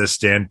the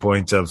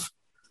standpoint of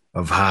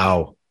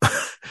how.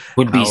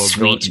 Would be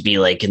sweet to be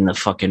like in the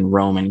fucking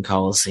Roman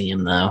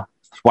Colosseum, though.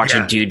 Watch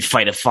a dude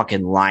fight a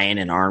fucking lion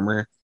in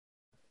armor.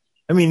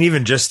 I mean,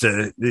 even just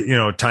to,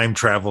 time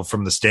travel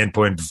from the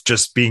standpoint of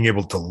just being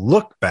able to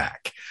look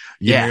back.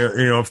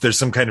 If there's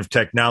some kind of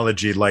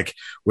technology like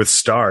with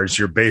stars,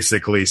 you're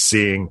basically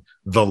seeing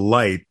the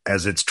light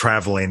as it's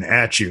traveling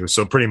at you.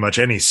 So pretty much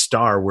any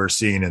star we're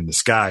seeing in the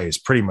sky is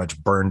pretty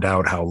much burned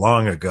out how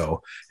long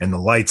ago, and the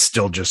light's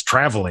still just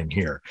traveling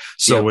here.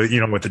 So,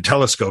 with the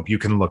telescope, you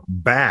can look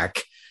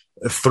back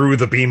through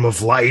the beam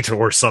of light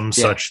or some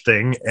such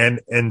thing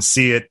and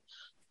see it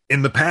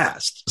in the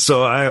past.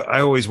 So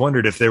I always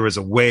wondered if there was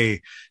a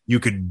way you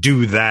could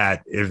do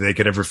that, if they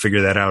could ever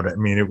figure that out. I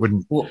mean, it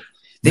wouldn't. Well,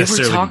 they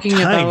were talking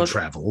about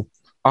travel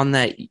on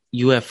that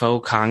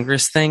UFO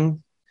Congress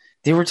thing.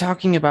 They were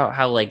talking about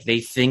how, like,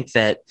 they think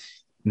that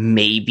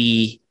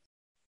maybe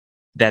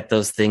that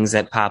those things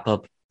that pop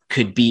up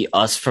could be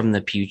us from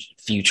the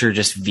future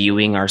just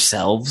viewing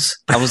ourselves.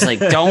 I was like,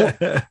 don't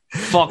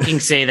fucking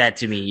say that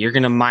to me. You're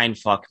going to mind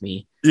fuck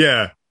me.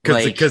 Yeah.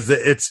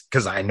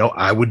 Because I know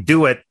I would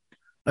do it.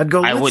 I'd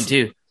go, I would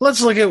too.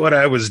 Let's look at what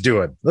I was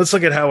doing. Let's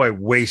look at how I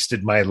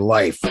wasted my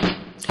life.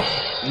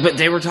 But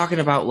they were talking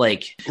about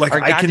like our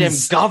goddamn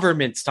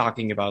government's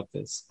talking about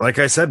this. Like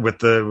I said, with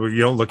the,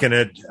 looking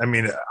at, I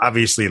mean,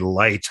 obviously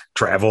light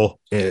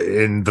travel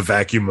in the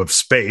vacuum of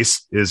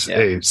space is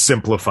a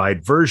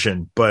simplified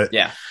version, but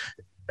it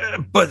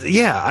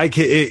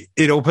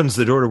opens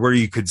the door to where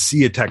you could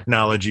see a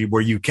technology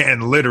where you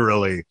can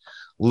literally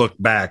look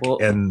back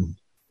and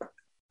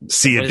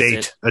see a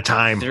date, a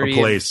time, a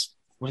place.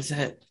 What is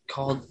that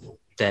called?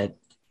 That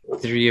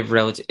theory of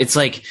relative. It's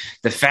like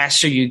the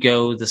faster you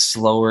go, the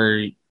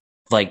slower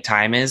like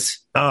time is.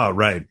 Oh,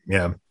 right.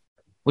 Yeah.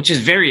 Which is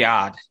very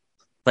odd.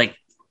 Like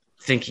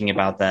thinking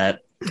about that.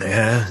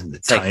 Yeah. The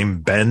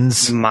time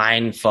bends.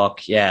 Mind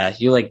fuck. Yeah.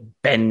 You like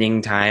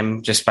bending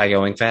time just by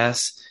going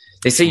fast.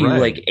 They say you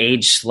like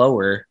age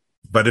slower.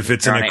 But if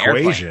it's an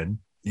equation,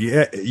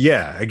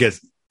 yeah, I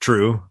guess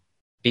true.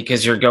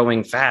 Because you're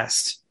going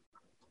fast.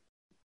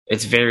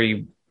 It's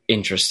very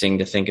interesting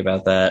to think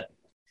about that.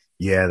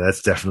 Yeah,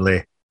 that's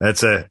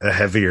a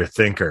heavier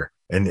thinker.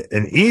 And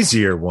an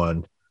easier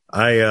one,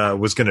 I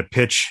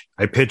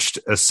pitched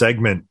a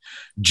segment,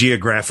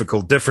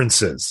 geographical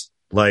differences.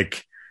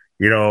 Like,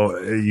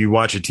 you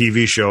watch a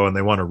TV show and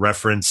they want to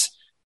reference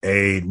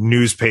a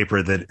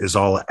newspaper that is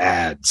all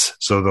ads.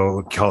 So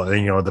they'll call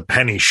it, the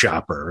penny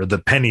shopper or the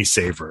penny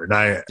saver. And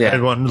I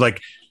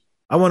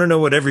want to know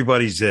what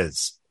everybody's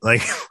is.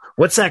 Like,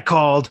 what's that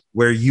called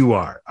where you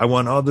are? I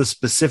want all the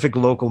specific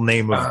local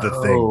name of the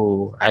thing.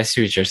 Oh, I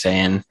see what you're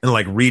saying. And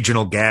like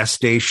regional gas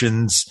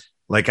stations.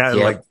 Like,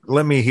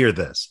 let me hear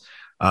this.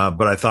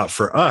 But I thought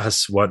for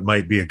us, what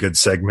might be a good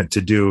segment to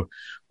do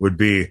would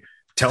be,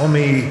 tell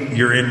me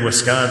you're in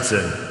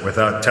Wisconsin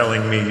without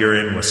telling me you're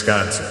in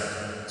Wisconsin.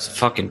 It's a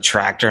fucking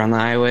tractor on the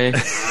highway.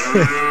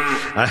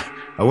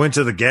 I went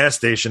to the gas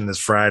station this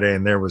Friday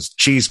and there was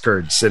cheese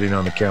curds sitting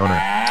on the counter.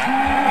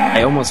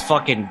 I almost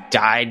fucking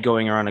died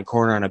going around a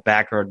corner on a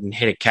back road and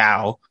hit a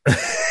cow.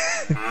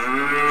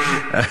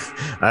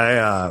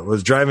 I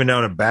was driving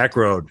down a back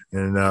road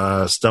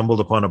and stumbled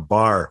upon a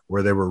bar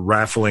where they were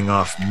raffling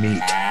off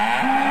meat.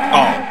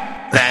 Oh,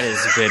 that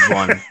is a good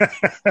one.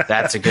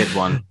 That's a good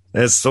one.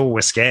 That's so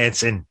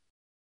Wisconsin.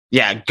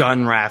 Yeah,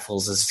 gun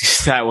raffles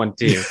is that one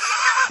too.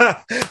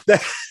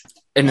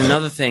 And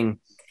another thing,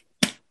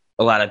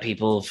 a lot of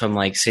people from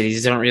like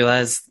cities don't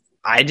realize,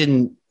 I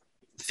didn't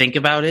think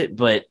about it,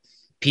 but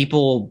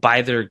people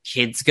buy their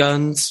kids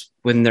guns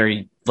when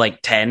they're like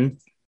 10.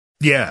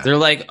 Yeah. They're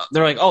like,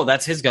 oh,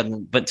 that's his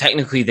gun. But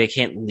technically they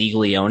can't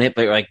legally own it.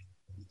 But like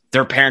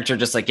their parents are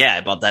just like, yeah,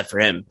 I bought that for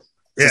him.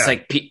 It's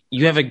like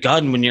you have a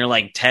gun when you're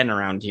like 10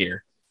 around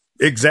here.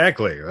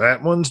 Exactly.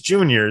 That one's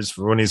Junior's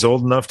for when he's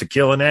old enough to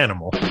kill an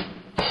animal.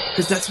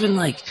 Because that's when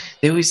like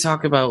they always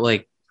talk about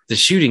like the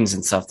shootings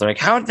and stuff. They're like,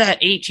 how did that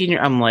 18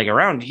 year? I'm like,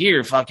 around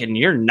here, fucking,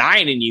 you're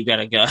 9 and you got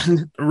a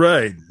gun.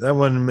 Right. That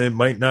one, it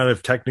might not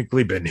have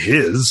technically been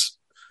his.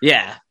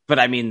 Yeah. But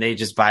I mean, they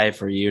just buy it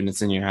for you and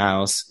it's in your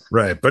house.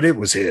 Right. But it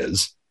was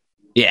his.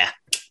 Yeah.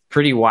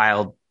 Pretty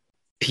wild.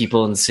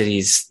 People in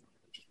cities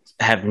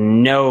have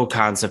no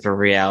concept of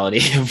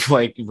reality of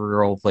like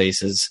rural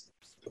places.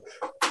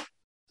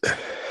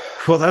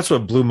 Well, that's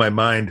what blew my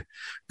mind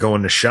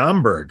going to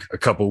Schaumburg a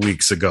couple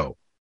weeks ago,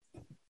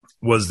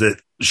 was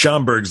that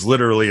Schaumburg's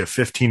literally a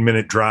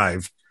 15-minute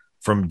drive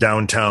from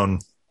downtown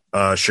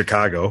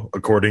Chicago,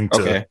 according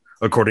to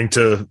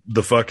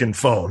the fucking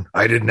phone.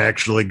 I didn't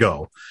actually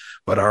go,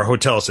 but our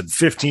hotel said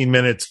 15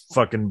 minutes,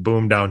 fucking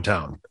boom,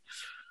 downtown.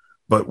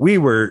 But we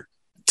were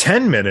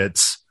 10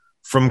 minutes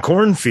from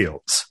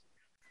cornfields.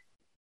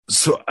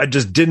 So I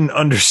just didn't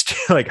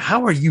understand, like,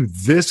 how are you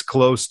this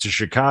close to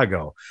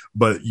Chicago,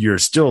 but you're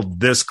still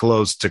this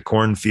close to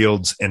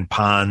cornfields and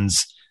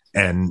ponds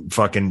and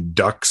fucking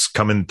ducks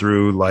coming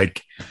through?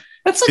 Like,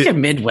 that's like a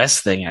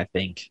Midwest thing, I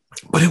think.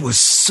 But it was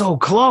so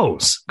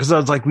close because I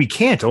was like, we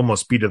can't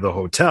almost be to the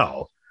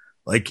hotel.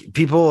 Like,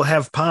 people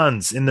have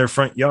ponds in their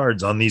front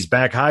yards on these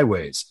back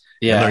highways.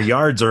 Yeah. And their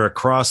yards are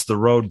across the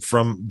road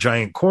from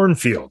giant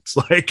cornfields.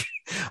 Like,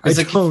 I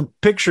don't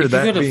picture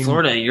that. You go to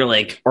Florida, you're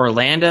like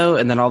Orlando,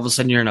 and then all of a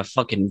sudden you're in a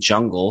fucking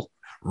jungle.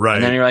 Right.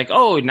 And then you're like,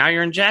 oh, now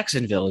you're in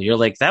Jacksonville. You're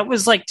like, that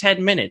was like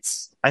 10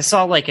 minutes. I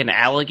saw like an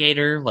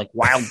alligator, like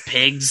wild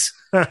pigs.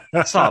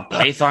 I saw a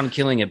python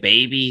killing a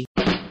baby.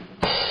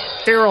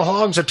 Feral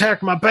hogs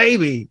attacked my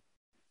baby.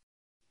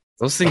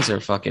 Those things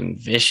are fucking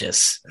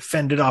vicious. I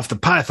fended off the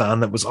python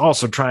that was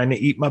also trying to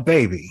eat my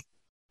baby.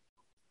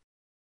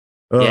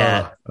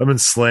 Yeah. I've been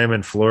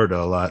slamming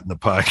Florida a lot in the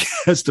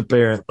podcast,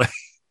 apparently.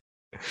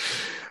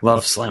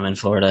 Love slamming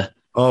Florida.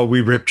 Oh, we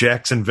ripped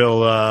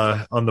Jacksonville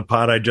on the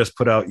pod I just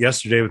put out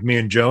yesterday with me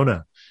and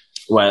Jonah.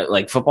 What,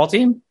 like football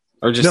team?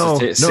 Or just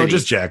no,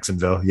 just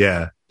Jacksonville.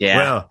 Yeah. Yeah.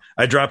 Well,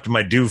 I dropped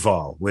my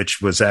Duval, which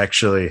was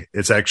actually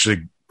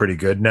pretty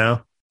good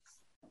now.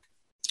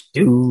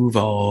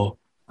 Duval.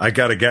 I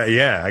got a guy.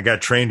 Yeah, I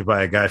got trained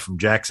by a guy from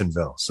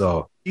Jacksonville.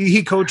 So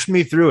he coached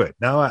me through it.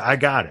 Now I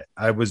got it.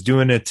 I was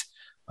doing it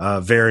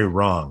very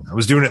wrong. I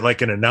was doing it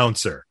like an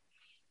announcer.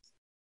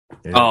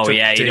 You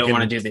don't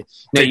want to do the.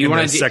 No, you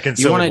want to second.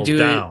 You want to do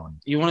down.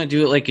 You want to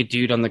do it like a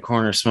dude on the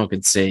corner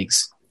smoking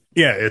cigs.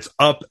 Yeah, it's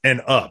up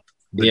and up.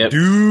 The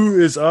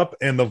do is up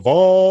and the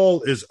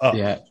vol is up.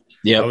 Yeah,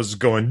 I was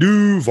going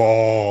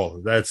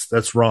Duval.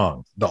 That's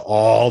wrong. The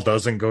all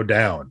doesn't go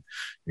down.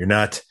 You're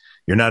not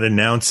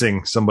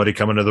announcing somebody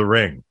coming to the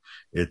ring.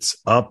 It's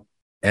up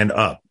and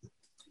up.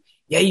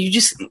 Yeah,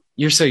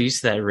 you're so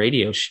used to that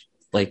radio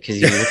like,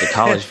 because you went to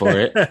college for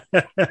it.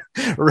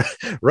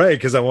 Right,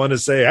 because I want to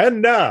say,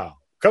 and now,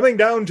 coming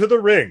down to the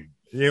ring.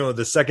 You know,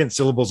 the second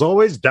syllable's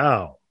always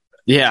down.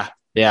 Yeah.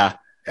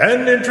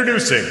 And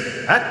introducing,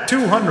 at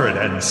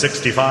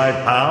 265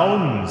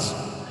 pounds.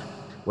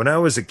 When I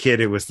was a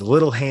kid, it was the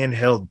little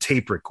handheld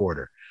tape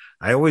recorder.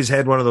 I always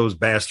had one of those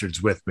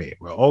bastards with me.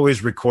 We're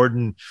always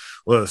recording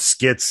little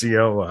skits, you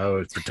know. I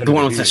was the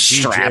one with the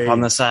strap on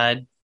the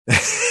side.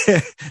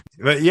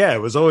 But yeah, it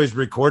was always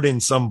recording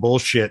some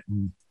bullshit.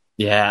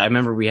 Yeah, I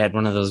remember we had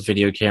one of those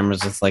video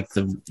cameras with like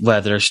the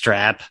leather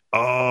strap.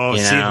 Oh,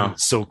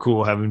 so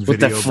cool having video with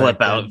the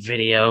flip out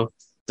video,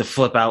 the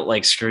flip out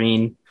like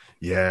screen.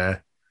 Yeah.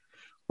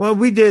 Well,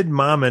 we did.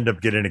 Mom ended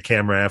up getting a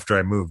camera after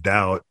I moved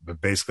out,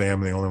 but basically I'm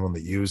the only one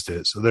that used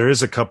it. So there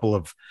is a couple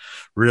of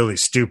really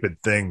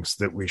stupid things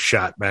that we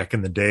shot back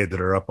in the day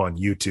that are up on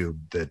YouTube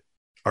that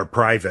are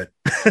private.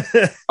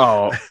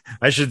 Oh,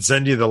 I should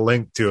send you the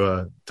link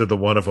to the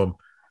one of them.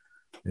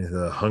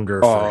 The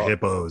Hunger for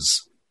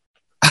Hippos.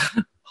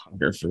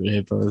 Hunger for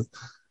Hippos.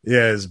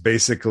 Yeah, it's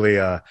basically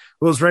it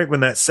was right when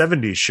that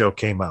 70s show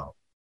came out.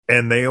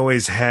 And they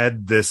always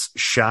had this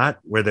shot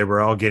where they were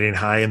all getting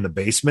high in the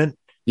basement.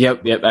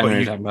 Yep. I know what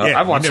you're talking about. Yeah,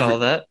 I've watched all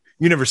of that.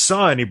 You never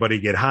saw anybody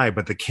get high,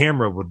 but the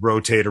camera would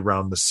rotate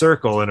around the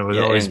circle and it would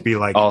always be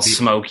like all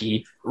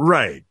smoky.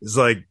 Right. It's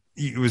like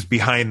it was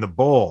behind the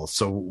bowl.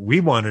 So we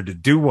wanted to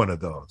do one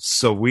of those.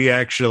 So we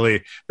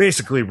actually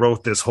basically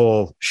wrote this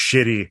whole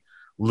shitty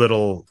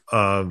little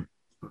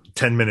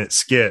 10-minute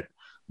skit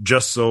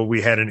just so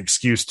we had an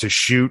excuse to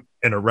shoot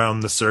an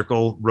around the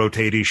circle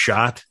rotating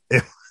shot.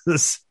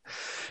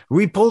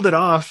 We pulled it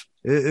off.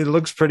 It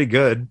looks pretty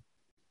good.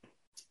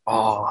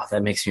 Oh,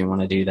 that makes me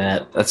want to do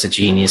that. That's a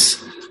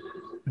genius.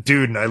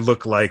 Dude, and I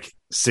look like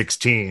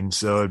 16,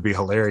 so it'd be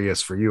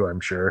hilarious for you,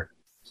 I'm sure.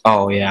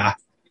 Oh, yeah.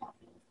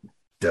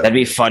 That'd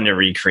be fun to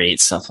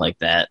recreate stuff like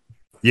that.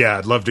 Yeah,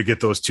 I'd love to get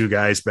those two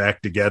guys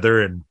back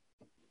together and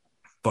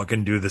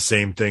fucking do the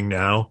same thing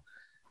now.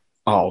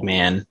 Oh,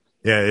 man.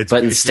 Yeah,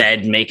 but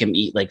instead make them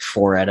eat like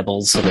 4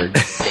 edibles, so they're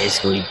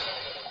basically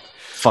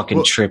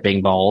fucking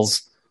tripping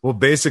balls. Well,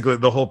 basically,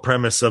 the whole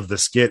premise of the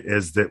skit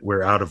is that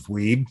we're out of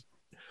weed.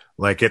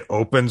 Like, it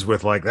opens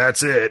with like,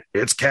 that's it,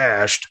 it's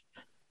cashed.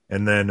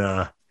 And then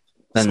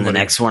the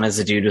next one is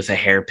a dude with a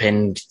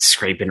hairpin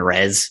scraping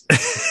res.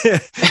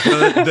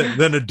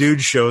 Then a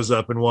dude shows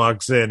up and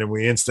walks in, and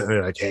we instantly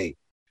like, hey,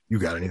 You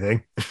got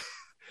anything?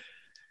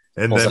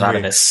 And pulls it out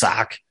of his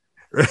sock.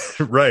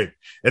 Right.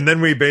 And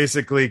then we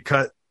basically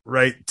cut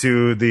right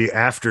to the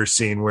after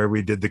scene where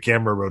we did the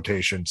camera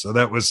rotation. So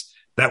that was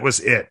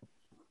it.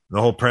 The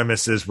whole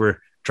premise is we're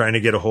trying to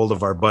get a hold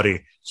of our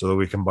buddy so that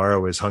we can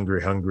borrow his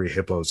Hungry Hungry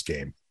Hippos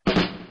game.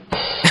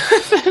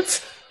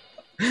 That's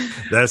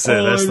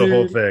it. That's the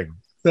whole thing.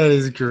 That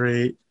is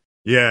great.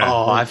 Yeah.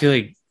 Oh, I feel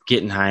like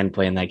getting high and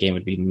playing that game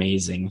would be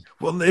amazing.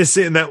 Well,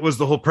 and that was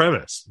the whole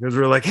premise. Because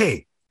we were like,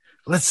 hey,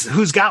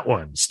 who's got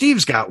one?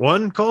 Steve's got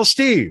one. Call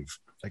Steve.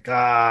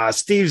 Like,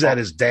 Steve's at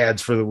his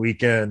dad's for the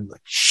weekend.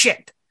 Like,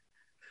 shit.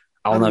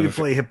 I'll never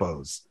play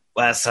hippos.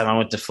 Last time I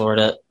went to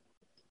Florida,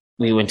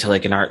 we went to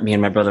like me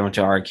and my brother went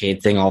to an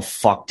arcade thing all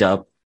fucked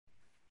up.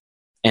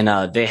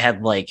 And they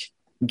had like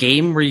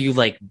game where you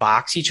like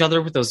box each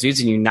other with those dudes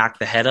and you knock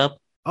the head up.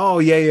 Oh,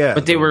 yeah.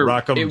 But it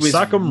was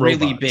really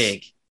robots.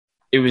 Big.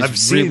 It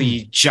was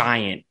really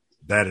giant.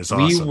 That is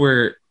awesome. We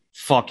were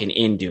fucking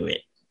into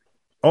it.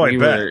 Oh, I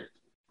bet. Were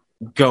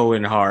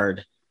going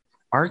hard.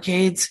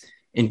 Arcades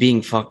and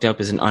being fucked up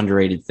is an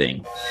underrated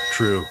thing.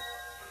 True.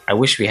 I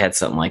wish we had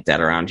something like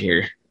that around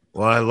here.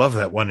 Well, I love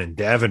that one in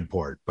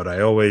Davenport, but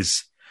I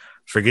always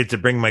forget to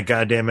bring my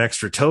goddamn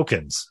extra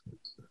tokens.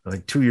 I'm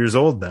like 2 years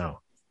old now.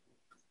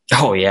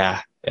 Oh,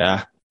 yeah.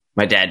 Yeah.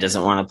 My dad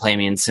doesn't want to play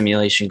me in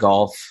simulation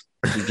golf.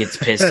 He gets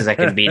pissed because I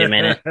can beat him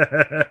in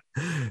it.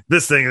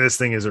 This thing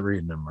isn't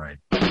reading him right.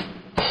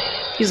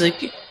 He's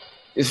like,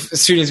 as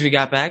soon as we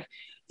got back,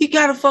 he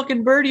got a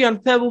fucking birdie on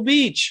Pebble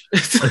Beach.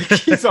 It's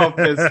like he's all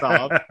pissed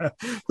off.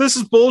 This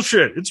is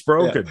bullshit. It's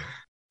broken. Yeah.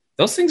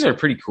 Those things are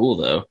pretty cool,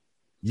 though.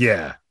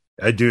 Yeah,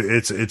 I do.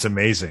 It's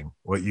amazing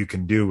what you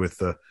can do with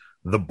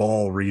the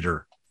ball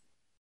reader.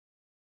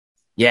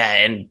 Yeah,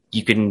 and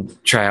you can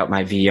try out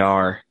my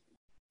VR.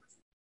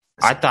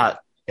 I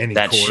thought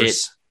that shit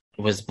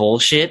was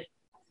bullshit.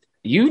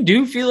 You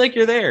do feel like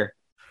you're there.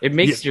 It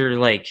makes your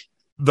like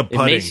it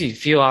makes you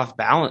feel off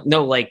balance.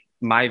 No, like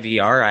my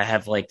VR, I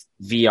have like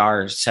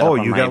VR set up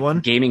on my got one?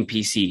 gaming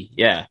PC.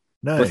 Yeah,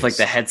 nice. With like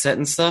the headset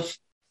and stuff.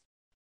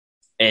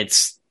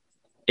 It's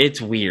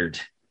weird.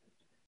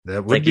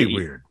 That would be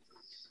weird.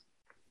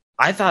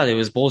 I thought it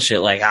was bullshit.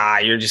 Like,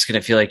 you're just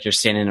gonna feel like you're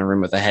standing in a room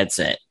with a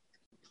headset.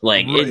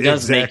 Like it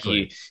does make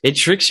you. It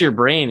tricks your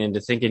brain into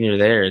thinking you're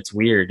there. It's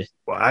weird.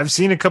 Well, I've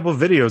seen a couple of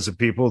videos of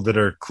people that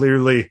are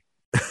clearly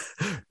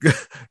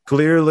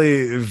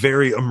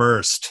very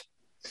immersed.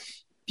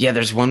 Yeah,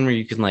 there's one where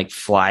you can like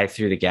fly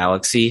through the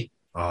galaxy,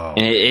 and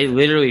it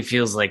literally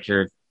feels like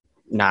you're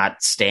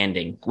not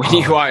standing when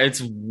you are.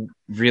 It's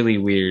really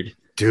weird.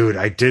 Dude,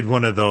 I did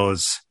one of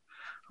those.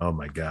 Oh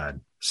my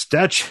God.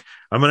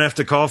 I'm going to have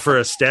to call for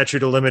a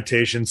statute of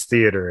limitations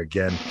theater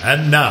again.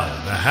 And now,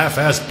 the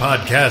Half-Assed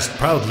Podcast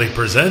proudly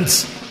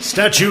presents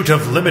Statute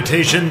of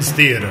Limitations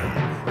Theater,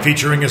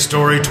 featuring a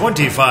story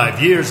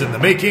 25 years in the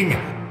making,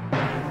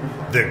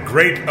 The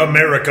Great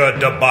America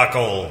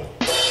Debacle.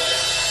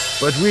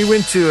 But we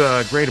went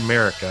to Great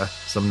America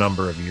some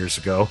number of years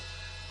ago.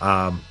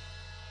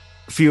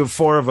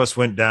 Four of us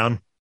went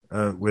down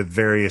with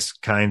various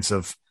kinds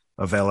of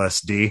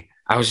LSD.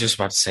 I was just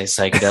about to say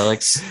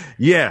psychedelics.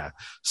 Yeah.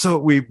 So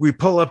we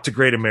pull up to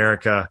Great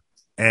America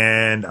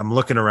and I'm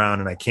looking around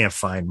and I can't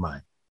find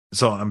mine.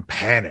 So I'm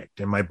panicked.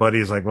 And my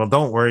buddy's like, well,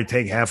 don't worry.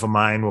 Take half of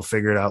mine. We'll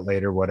figure it out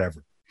later,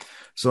 whatever.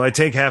 So I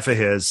take half of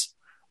his.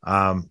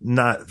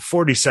 Not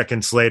 40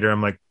 seconds later,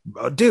 I'm like,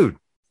 oh, dude,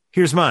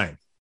 here's mine.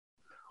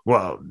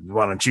 Well,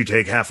 why don't you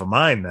take half of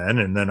mine then?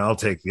 And then I'll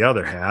take the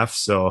other half.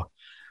 So,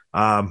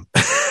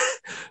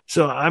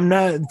 so I'm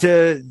not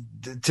to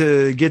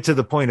get to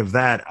the point of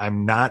that.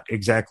 I'm not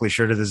exactly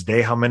sure to this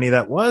day how many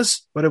that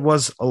was, but it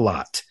was a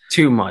lot.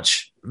 Too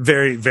much.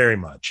 Very, very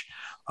much.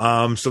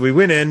 So we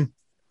went in,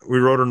 we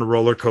rode on a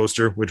roller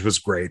coaster, which was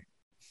great.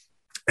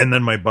 And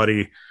then my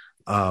buddy,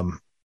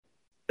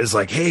 is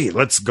like, hey,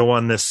 let's go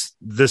on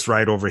this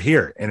ride over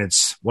here. And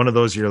it's one of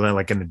those, you're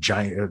like in a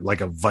giant,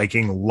 like a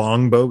Viking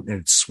longboat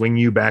and it swing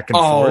you back and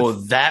forth. Oh,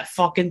 that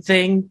fucking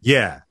thing.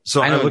 Yeah.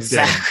 So I know looked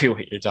exactly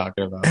what you're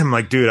talking about. I'm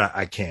like, dude,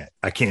 I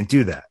can't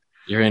do that.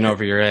 You're in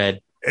over your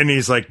head. And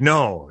he's like,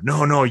 no,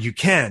 you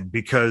can,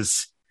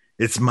 because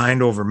it's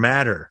mind over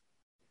matter.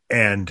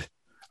 And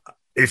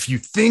if you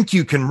think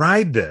you can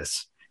ride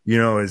this,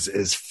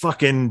 as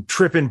fucking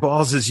tripping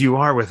balls as you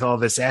are with all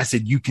this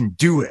acid, you can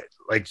do it.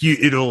 Like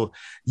you'll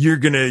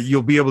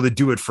be able to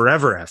do it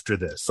forever after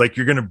this. Like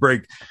you're going to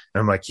break. And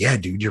I'm like, yeah,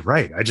 dude, you're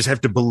right. I just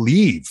have to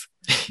believe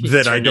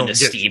that I don't get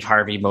Steve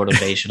Harvey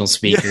motivational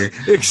speaker.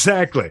 Yeah,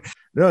 exactly.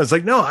 No, it's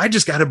like, no, I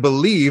just got to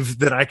believe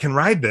that I can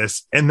ride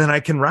this and then I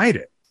can ride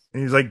it.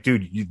 And he's like,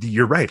 dude,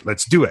 you're right.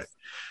 Let's do it.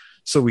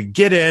 So we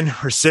get in,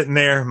 we're sitting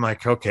there. I'm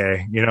like,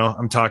 okay,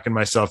 I'm talking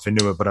myself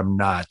into it, but I'm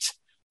not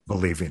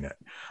believing it.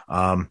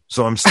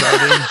 So I'm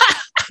starting.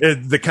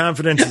 The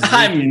confidence is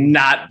I'm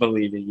not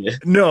believing you.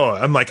 No,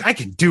 I'm like, I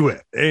can do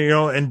it.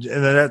 And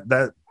then at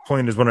that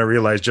point is when I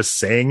realized just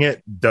saying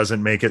it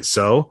doesn't make it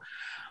so.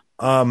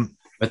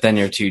 But then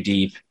you're too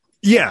deep.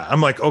 Yeah. I'm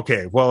like,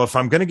 okay, well, if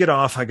I'm going to get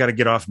off, I got to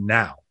get off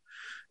now.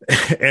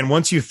 And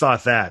once you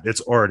thought that,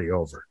 it's already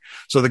over.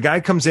 So the guy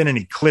comes in and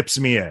he clips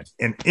me in,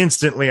 and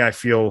instantly I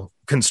feel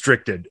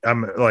constricted.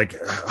 I'm like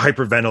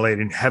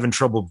hyperventilating, having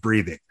trouble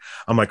breathing.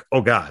 I'm like,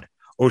 oh God,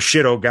 oh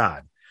shit, oh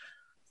God.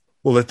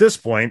 Well, at this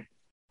point,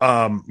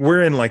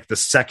 we're in like the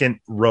second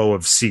row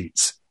of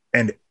seats,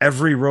 and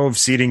every row of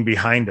seating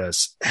behind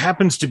us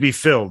happens to be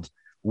filled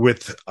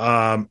with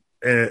an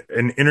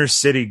inner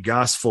city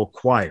gospel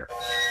choir.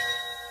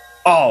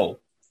 Oh,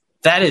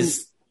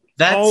 that's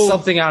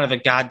something out of a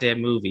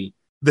goddamn movie.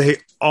 They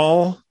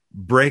all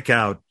break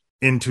out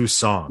into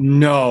song.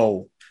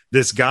 No.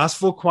 This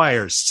gospel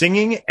choir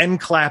singing and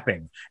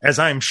clapping as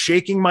I'm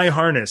shaking my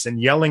harness and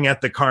yelling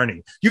at the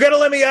carny. You got to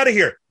let me out of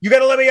here. You got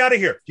to let me out of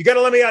here. You got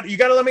to let me out. You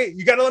got to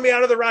let me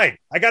out of the ride.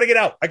 I got to get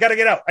out. I got to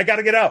get out. I got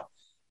to get out.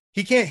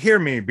 He can't hear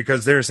me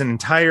because there's an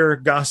entire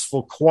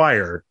gospel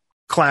choir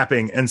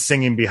clapping and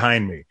singing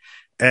behind me.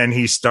 And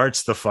he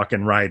starts the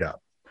fucking ride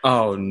up.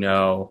 Oh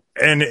no.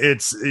 And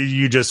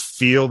you just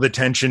feel the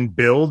tension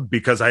build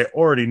because I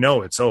already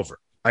know it's over.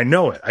 I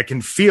know it. I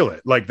can feel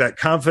it. Like that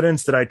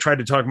confidence that I tried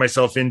to talk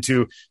myself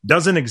into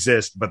doesn't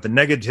exist, but the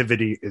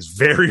negativity is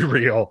very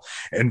real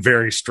and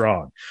very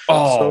strong.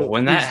 Oh, so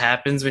when that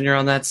happens, when you're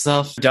on that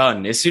stuff,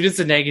 done. As soon as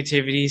the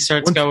negativity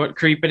starts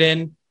creeping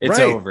in, it's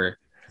over.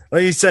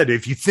 Like you said,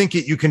 if you think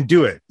it, you can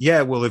do it.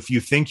 Yeah, well, if you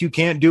think you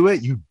can't do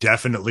it, you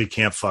definitely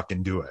can't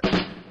fucking do it.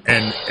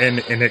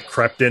 And it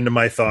crept into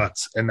my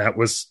thoughts, and that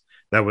was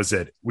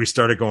it. We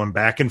started going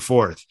back and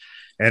forth,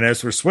 and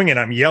as we're swinging,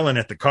 I'm yelling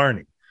at the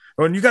carny.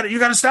 And you got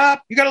to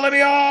stop. You got to let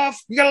me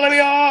off. You got to let me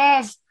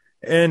off.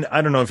 And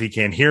I don't know if he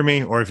can't hear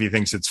me or if he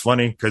thinks it's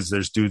funny because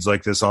there's dudes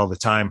like this all the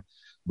time.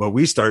 But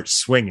we start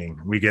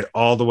swinging. We get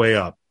all the way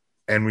up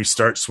and we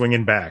start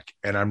swinging back.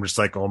 And I'm just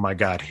like, oh my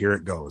God, here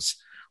it goes.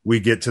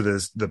 We get to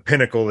the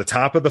pinnacle, the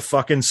top of the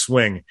fucking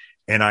swing.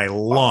 And I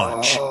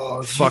launch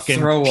fucking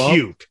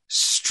puke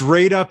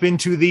straight up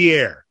into the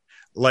air.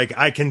 Like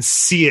I can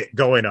see it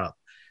going up.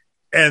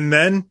 And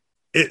then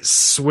it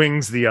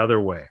swings the other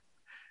way.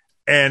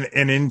 And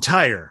an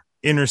entire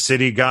inner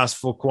city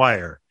gospel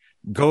choir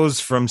goes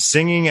from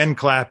singing and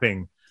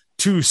clapping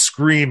to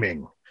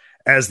screaming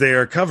as they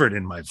are covered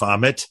in my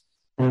vomit.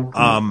 And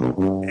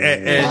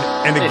again,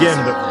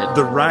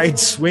 the ride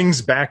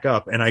swings back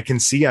up, and I can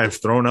see I've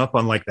thrown up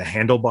on like the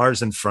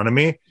handlebars in front of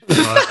me.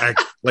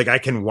 I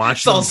can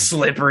watch. It's all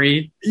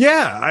slippery.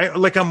 Yeah,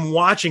 I'm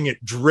watching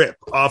it drip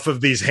off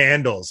of these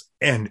handles,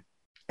 and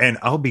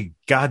I'll be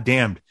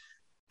goddamned,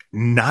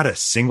 not a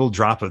single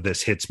drop of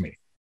this hits me.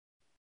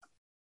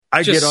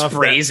 I just get off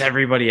sprays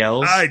everybody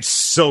else. I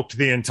soaked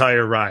the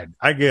entire ride.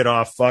 I get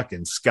off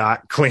fucking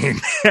scot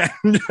clean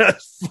and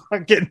just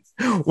fucking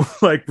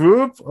like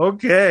whoop.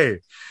 Okay.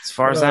 As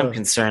far as I'm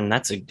concerned,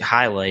 that's a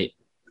highlight.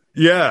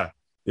 Yeah.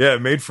 Yeah.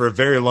 It made for a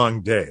very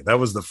long day. That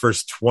was the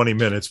first 20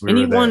 minutes.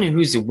 Anyone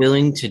who's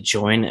willing to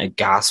join a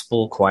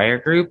gospel choir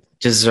group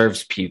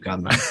deserves puke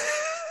on them.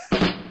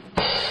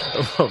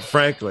 Well,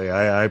 frankly,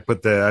 I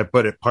put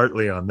it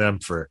partly on them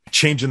for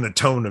changing the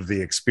tone of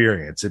the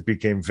experience. It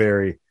became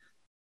very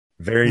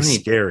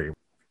scary.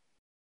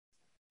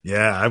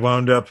 Yeah, I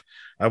wound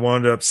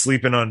up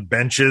sleeping on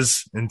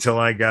benches until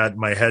I got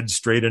my head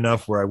straight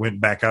enough where I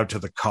went back out to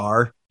the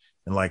car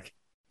and like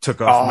took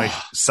off my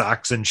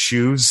socks and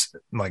shoes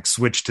and like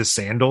switched to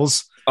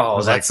sandals.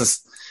 Oh,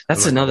 that's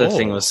another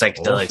thing with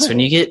psychedelics. When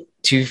you get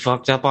too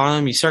fucked up on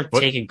them, you start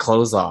taking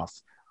clothes off.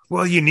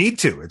 Well, you need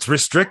to. It's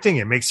restricting.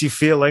 It makes you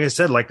feel, like I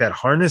said, like that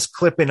harness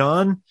clipping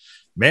on.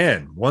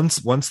 Man, once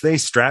they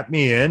strapped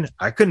me in,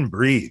 I couldn't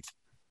breathe.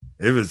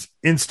 It was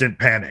instant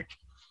panic.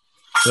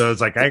 So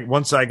it's like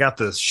once I got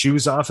the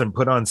shoes off and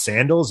put on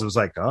sandals, it was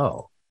like,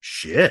 oh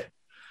shit.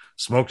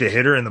 Smoked a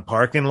hitter in the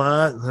parking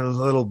lot. Those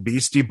little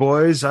Beastie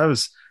Boys.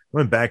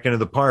 Went back into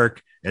the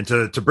park, and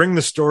to bring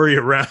the story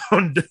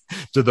around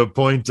to the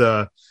point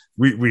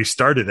we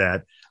started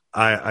at,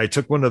 I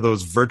took one of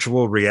those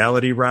virtual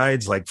reality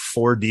rides, like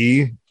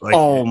 4D. Like,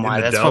 oh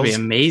my, that's probably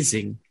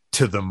amazing.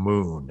 To the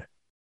moon.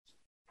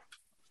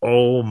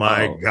 Oh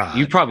my God.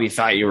 You probably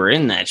thought you were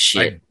in that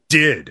shit. I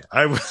did.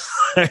 I was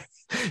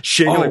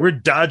shaking like we're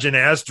dodging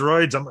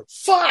asteroids. I'm like,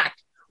 fuck,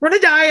 we're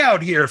gonna die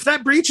out here. If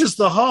that breaches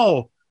the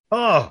hull,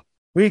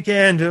 we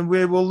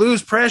will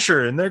lose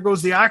pressure, and there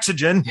goes the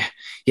oxygen.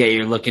 Yeah,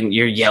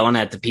 you're yelling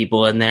at the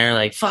people in there,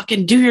 like,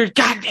 fucking do your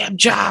goddamn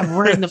job.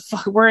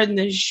 We're in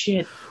this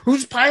shit.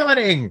 Who's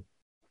piloting?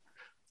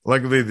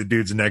 Luckily, the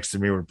dudes next to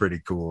me were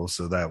pretty cool,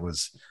 so that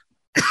was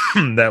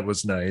that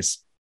was nice.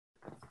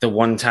 The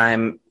one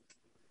time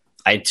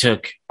I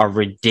took a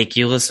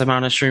ridiculous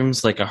amount of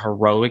shrooms, like a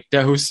heroic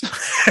dose.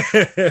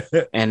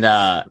 And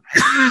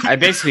I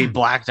basically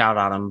blacked out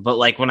on them. But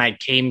like when I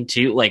came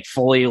to like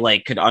fully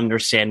like could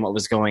understand what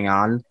was going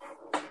on,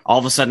 all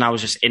of a sudden I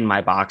was just in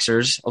my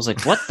boxers. I was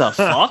like, what the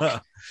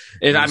fuck?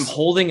 And I'm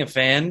holding a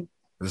fan.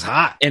 It was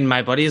hot. And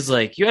my buddy's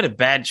like, you had a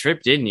bad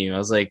trip, didn't you? I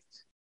was like,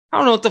 I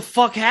don't know what the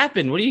fuck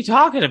happened. What are you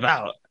talking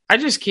about? I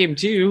just came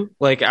to.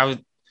 Like I was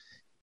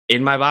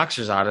in my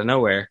boxers out of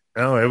nowhere.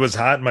 Oh, it was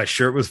hot. My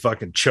shirt was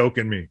fucking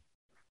choking me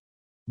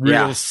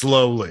real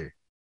slowly.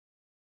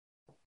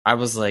 I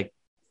was like,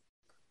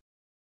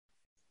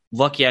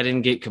 lucky I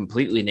didn't get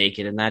completely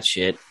naked in that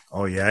shit.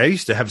 Oh yeah, I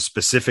used to have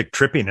specific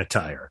tripping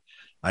attire.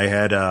 I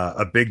had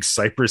a big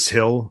Cypress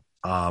Hill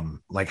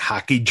like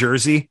hockey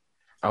jersey.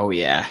 Oh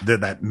yeah,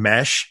 that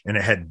mesh, and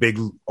it had big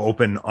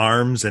open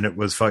arms, and it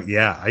was fuck.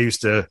 Yeah, I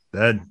used to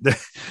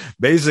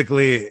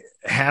basically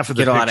half of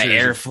the get a lot of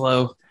pictures,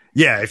 airflow.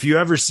 Yeah, if you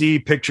ever see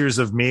pictures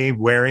of me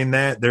wearing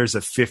that, there's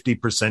a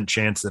 50%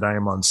 chance that I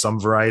am on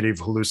some variety of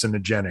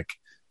hallucinogenic.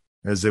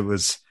 As it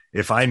was,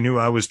 if I knew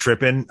I was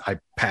tripping, I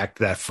packed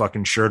that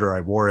fucking shirt or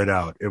I wore it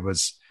out. It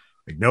was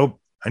like,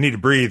 nope, I need to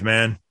breathe,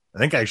 man. I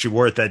think I actually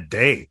wore it that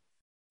day.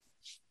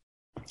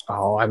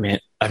 Oh, I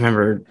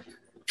remember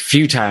a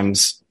few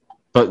times,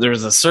 but there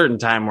was a certain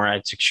time where I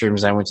took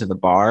shrooms. I went to the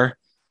bar,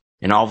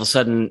 and all of a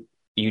sudden,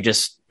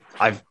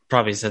 I've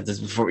probably said this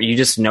before, you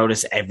just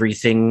notice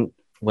everything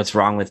what's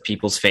wrong with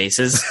people's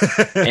faces,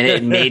 and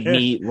it made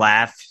me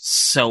laugh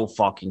so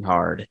fucking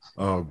hard.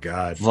 Oh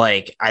God.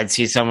 Like, I'd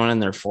see someone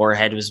and their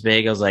forehead was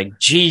big. I was like,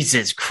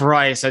 Jesus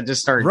Christ. I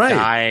just started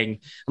dying.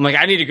 I'm like,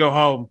 I need to go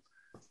home.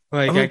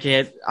 Like, I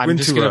can't. I'm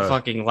just going to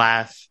fucking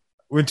laugh.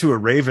 Went to a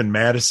rave in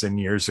Madison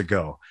years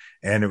ago,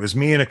 and it was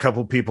me and a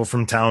couple people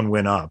from town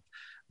went up,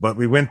 but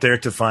we went there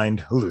to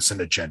find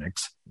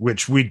hallucinogenics,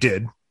 which we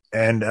did.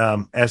 And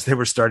as they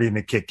were starting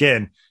to kick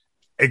in,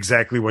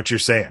 exactly what you're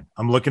saying.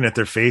 I'm looking at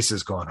their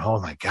faces going, oh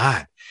my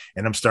God.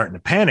 And I'm starting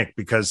to panic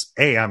because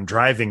A, I'm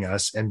driving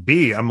us, and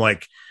B, I'm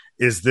like,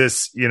 is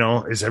this,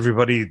 is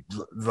everybody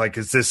like,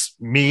 is this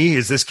me?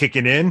 Is this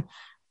kicking in?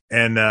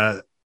 And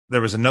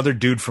there was another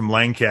dude from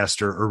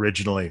Lancaster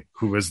originally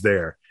who was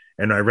there,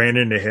 and I ran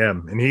into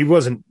him, and he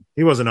wasn't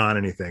on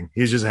anything.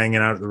 He's just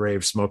hanging out at the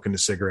rave, smoking a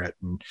cigarette.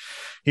 And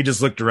he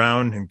just looked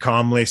around and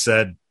calmly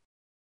said,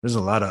 there's a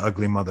lot of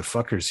ugly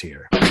motherfuckers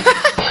here.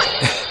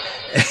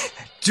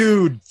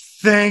 Dude,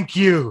 thank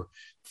you.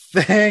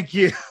 Thank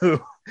you.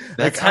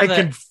 That's like I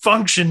can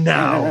function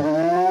now.